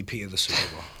MVP of the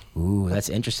Super Bowl. Ooh, that's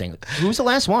interesting. Who's the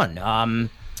last one?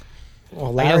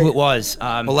 Well, I know who it was.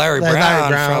 Larry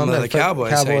Brown from the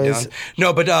Cowboys. Cowboys. How you doing?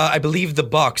 No, but I believe the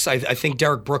Bucks. I think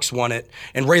Derek Brooks won it,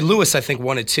 and Ray Lewis I think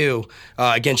won it too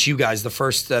against you guys.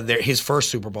 His first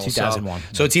Super Bowl, 2001.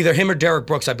 So it's either him or Derek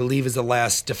Brooks. I believe is the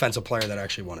last defensive player that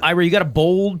actually won it. Ira, you got a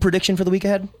bold prediction for the week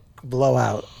ahead?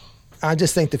 Blowout. I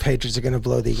just think the Patriots are going to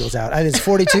blow the Eagles out. It's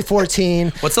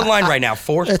 42-14. What's the line right now?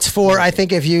 4? It's 4. I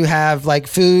think if you have like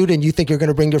food and you think you're going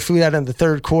to bring your food out in the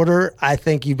third quarter, I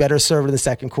think you better serve it in the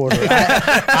second quarter.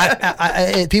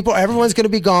 Everyone's going to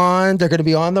be gone. They're going to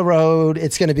be on the road.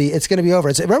 It's going to be over.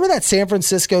 Remember that San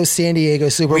Francisco San Diego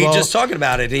Super Bowl? We were just talking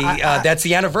about it. That's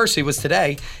the anniversary was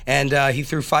today, and he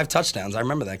threw 5 touchdowns. I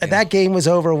remember that game. That game was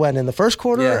over when in the first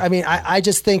quarter. Yeah. I mean, I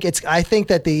just think I think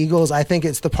that the Eagles. I think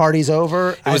it's the party's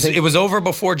over. It was over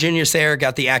before Junior Seau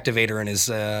got the activator in his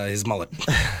mullet.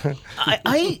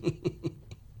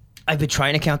 I've been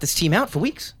trying to count this team out for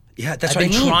weeks. Yeah, that's I've what I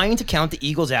been mean. trying to count the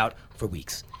Eagles out for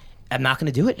weeks. I'm not going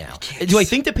to do it now. Do I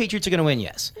think the Patriots are going to win?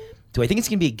 Yes. Do I think it's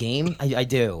going to be a game? I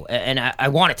do, and I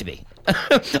want it to be.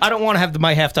 I don't want to have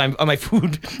my halftime, my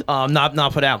food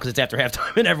not put out because it's after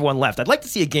halftime and everyone left. I'd like to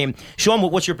see a game. Sean,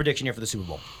 what's your prediction here for the Super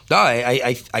Bowl? No,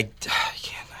 I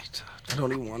can't. I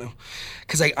don't even want to,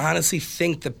 because I honestly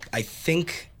think the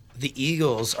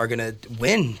Eagles are going to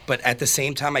win, but at the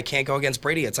same time, I can't go against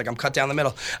Brady. It's like I'm cut down the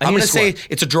middle. I'm going to say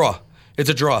it's a draw. It's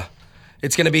a draw.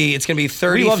 It's gonna be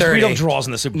 30-30. We love draws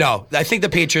in the Super Bowl. No, I think the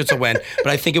Patriots will win, but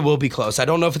I think it will be close. I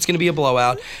don't know if it's gonna be a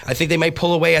blowout. I think they might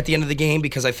pull away at the end of the game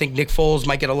because I think Nick Foles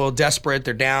might get a little desperate.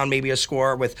 They're down maybe a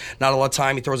score with not a lot of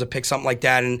time. He throws a pick, something like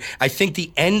that, and I think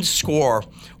the end score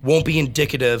won't be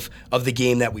indicative of the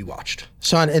game that we watched.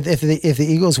 Sean, if the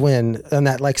Eagles win on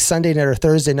that like Sunday night or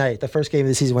Thursday night, the first game of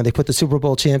the season when they put the Super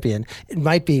Bowl champion, it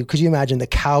might be. Could you imagine the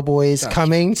Cowboys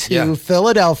coming to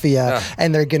Philadelphia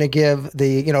and they're going to give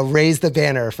the raise the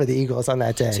banner for the Eagles on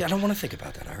that day? See, I don't want to think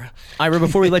about that, Ira. Ira,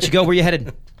 before we let you go, where you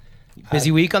headed?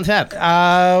 Busy week on tap.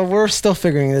 We're still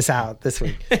figuring this out this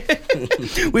week.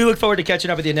 We look forward to catching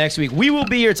up with you next week. We will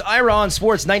be here. It's Ira on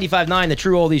Sports 95.9, the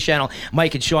True Oldies channel.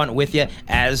 Mike and Sean with you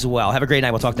as well. Have a great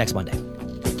night. We'll talk next Monday.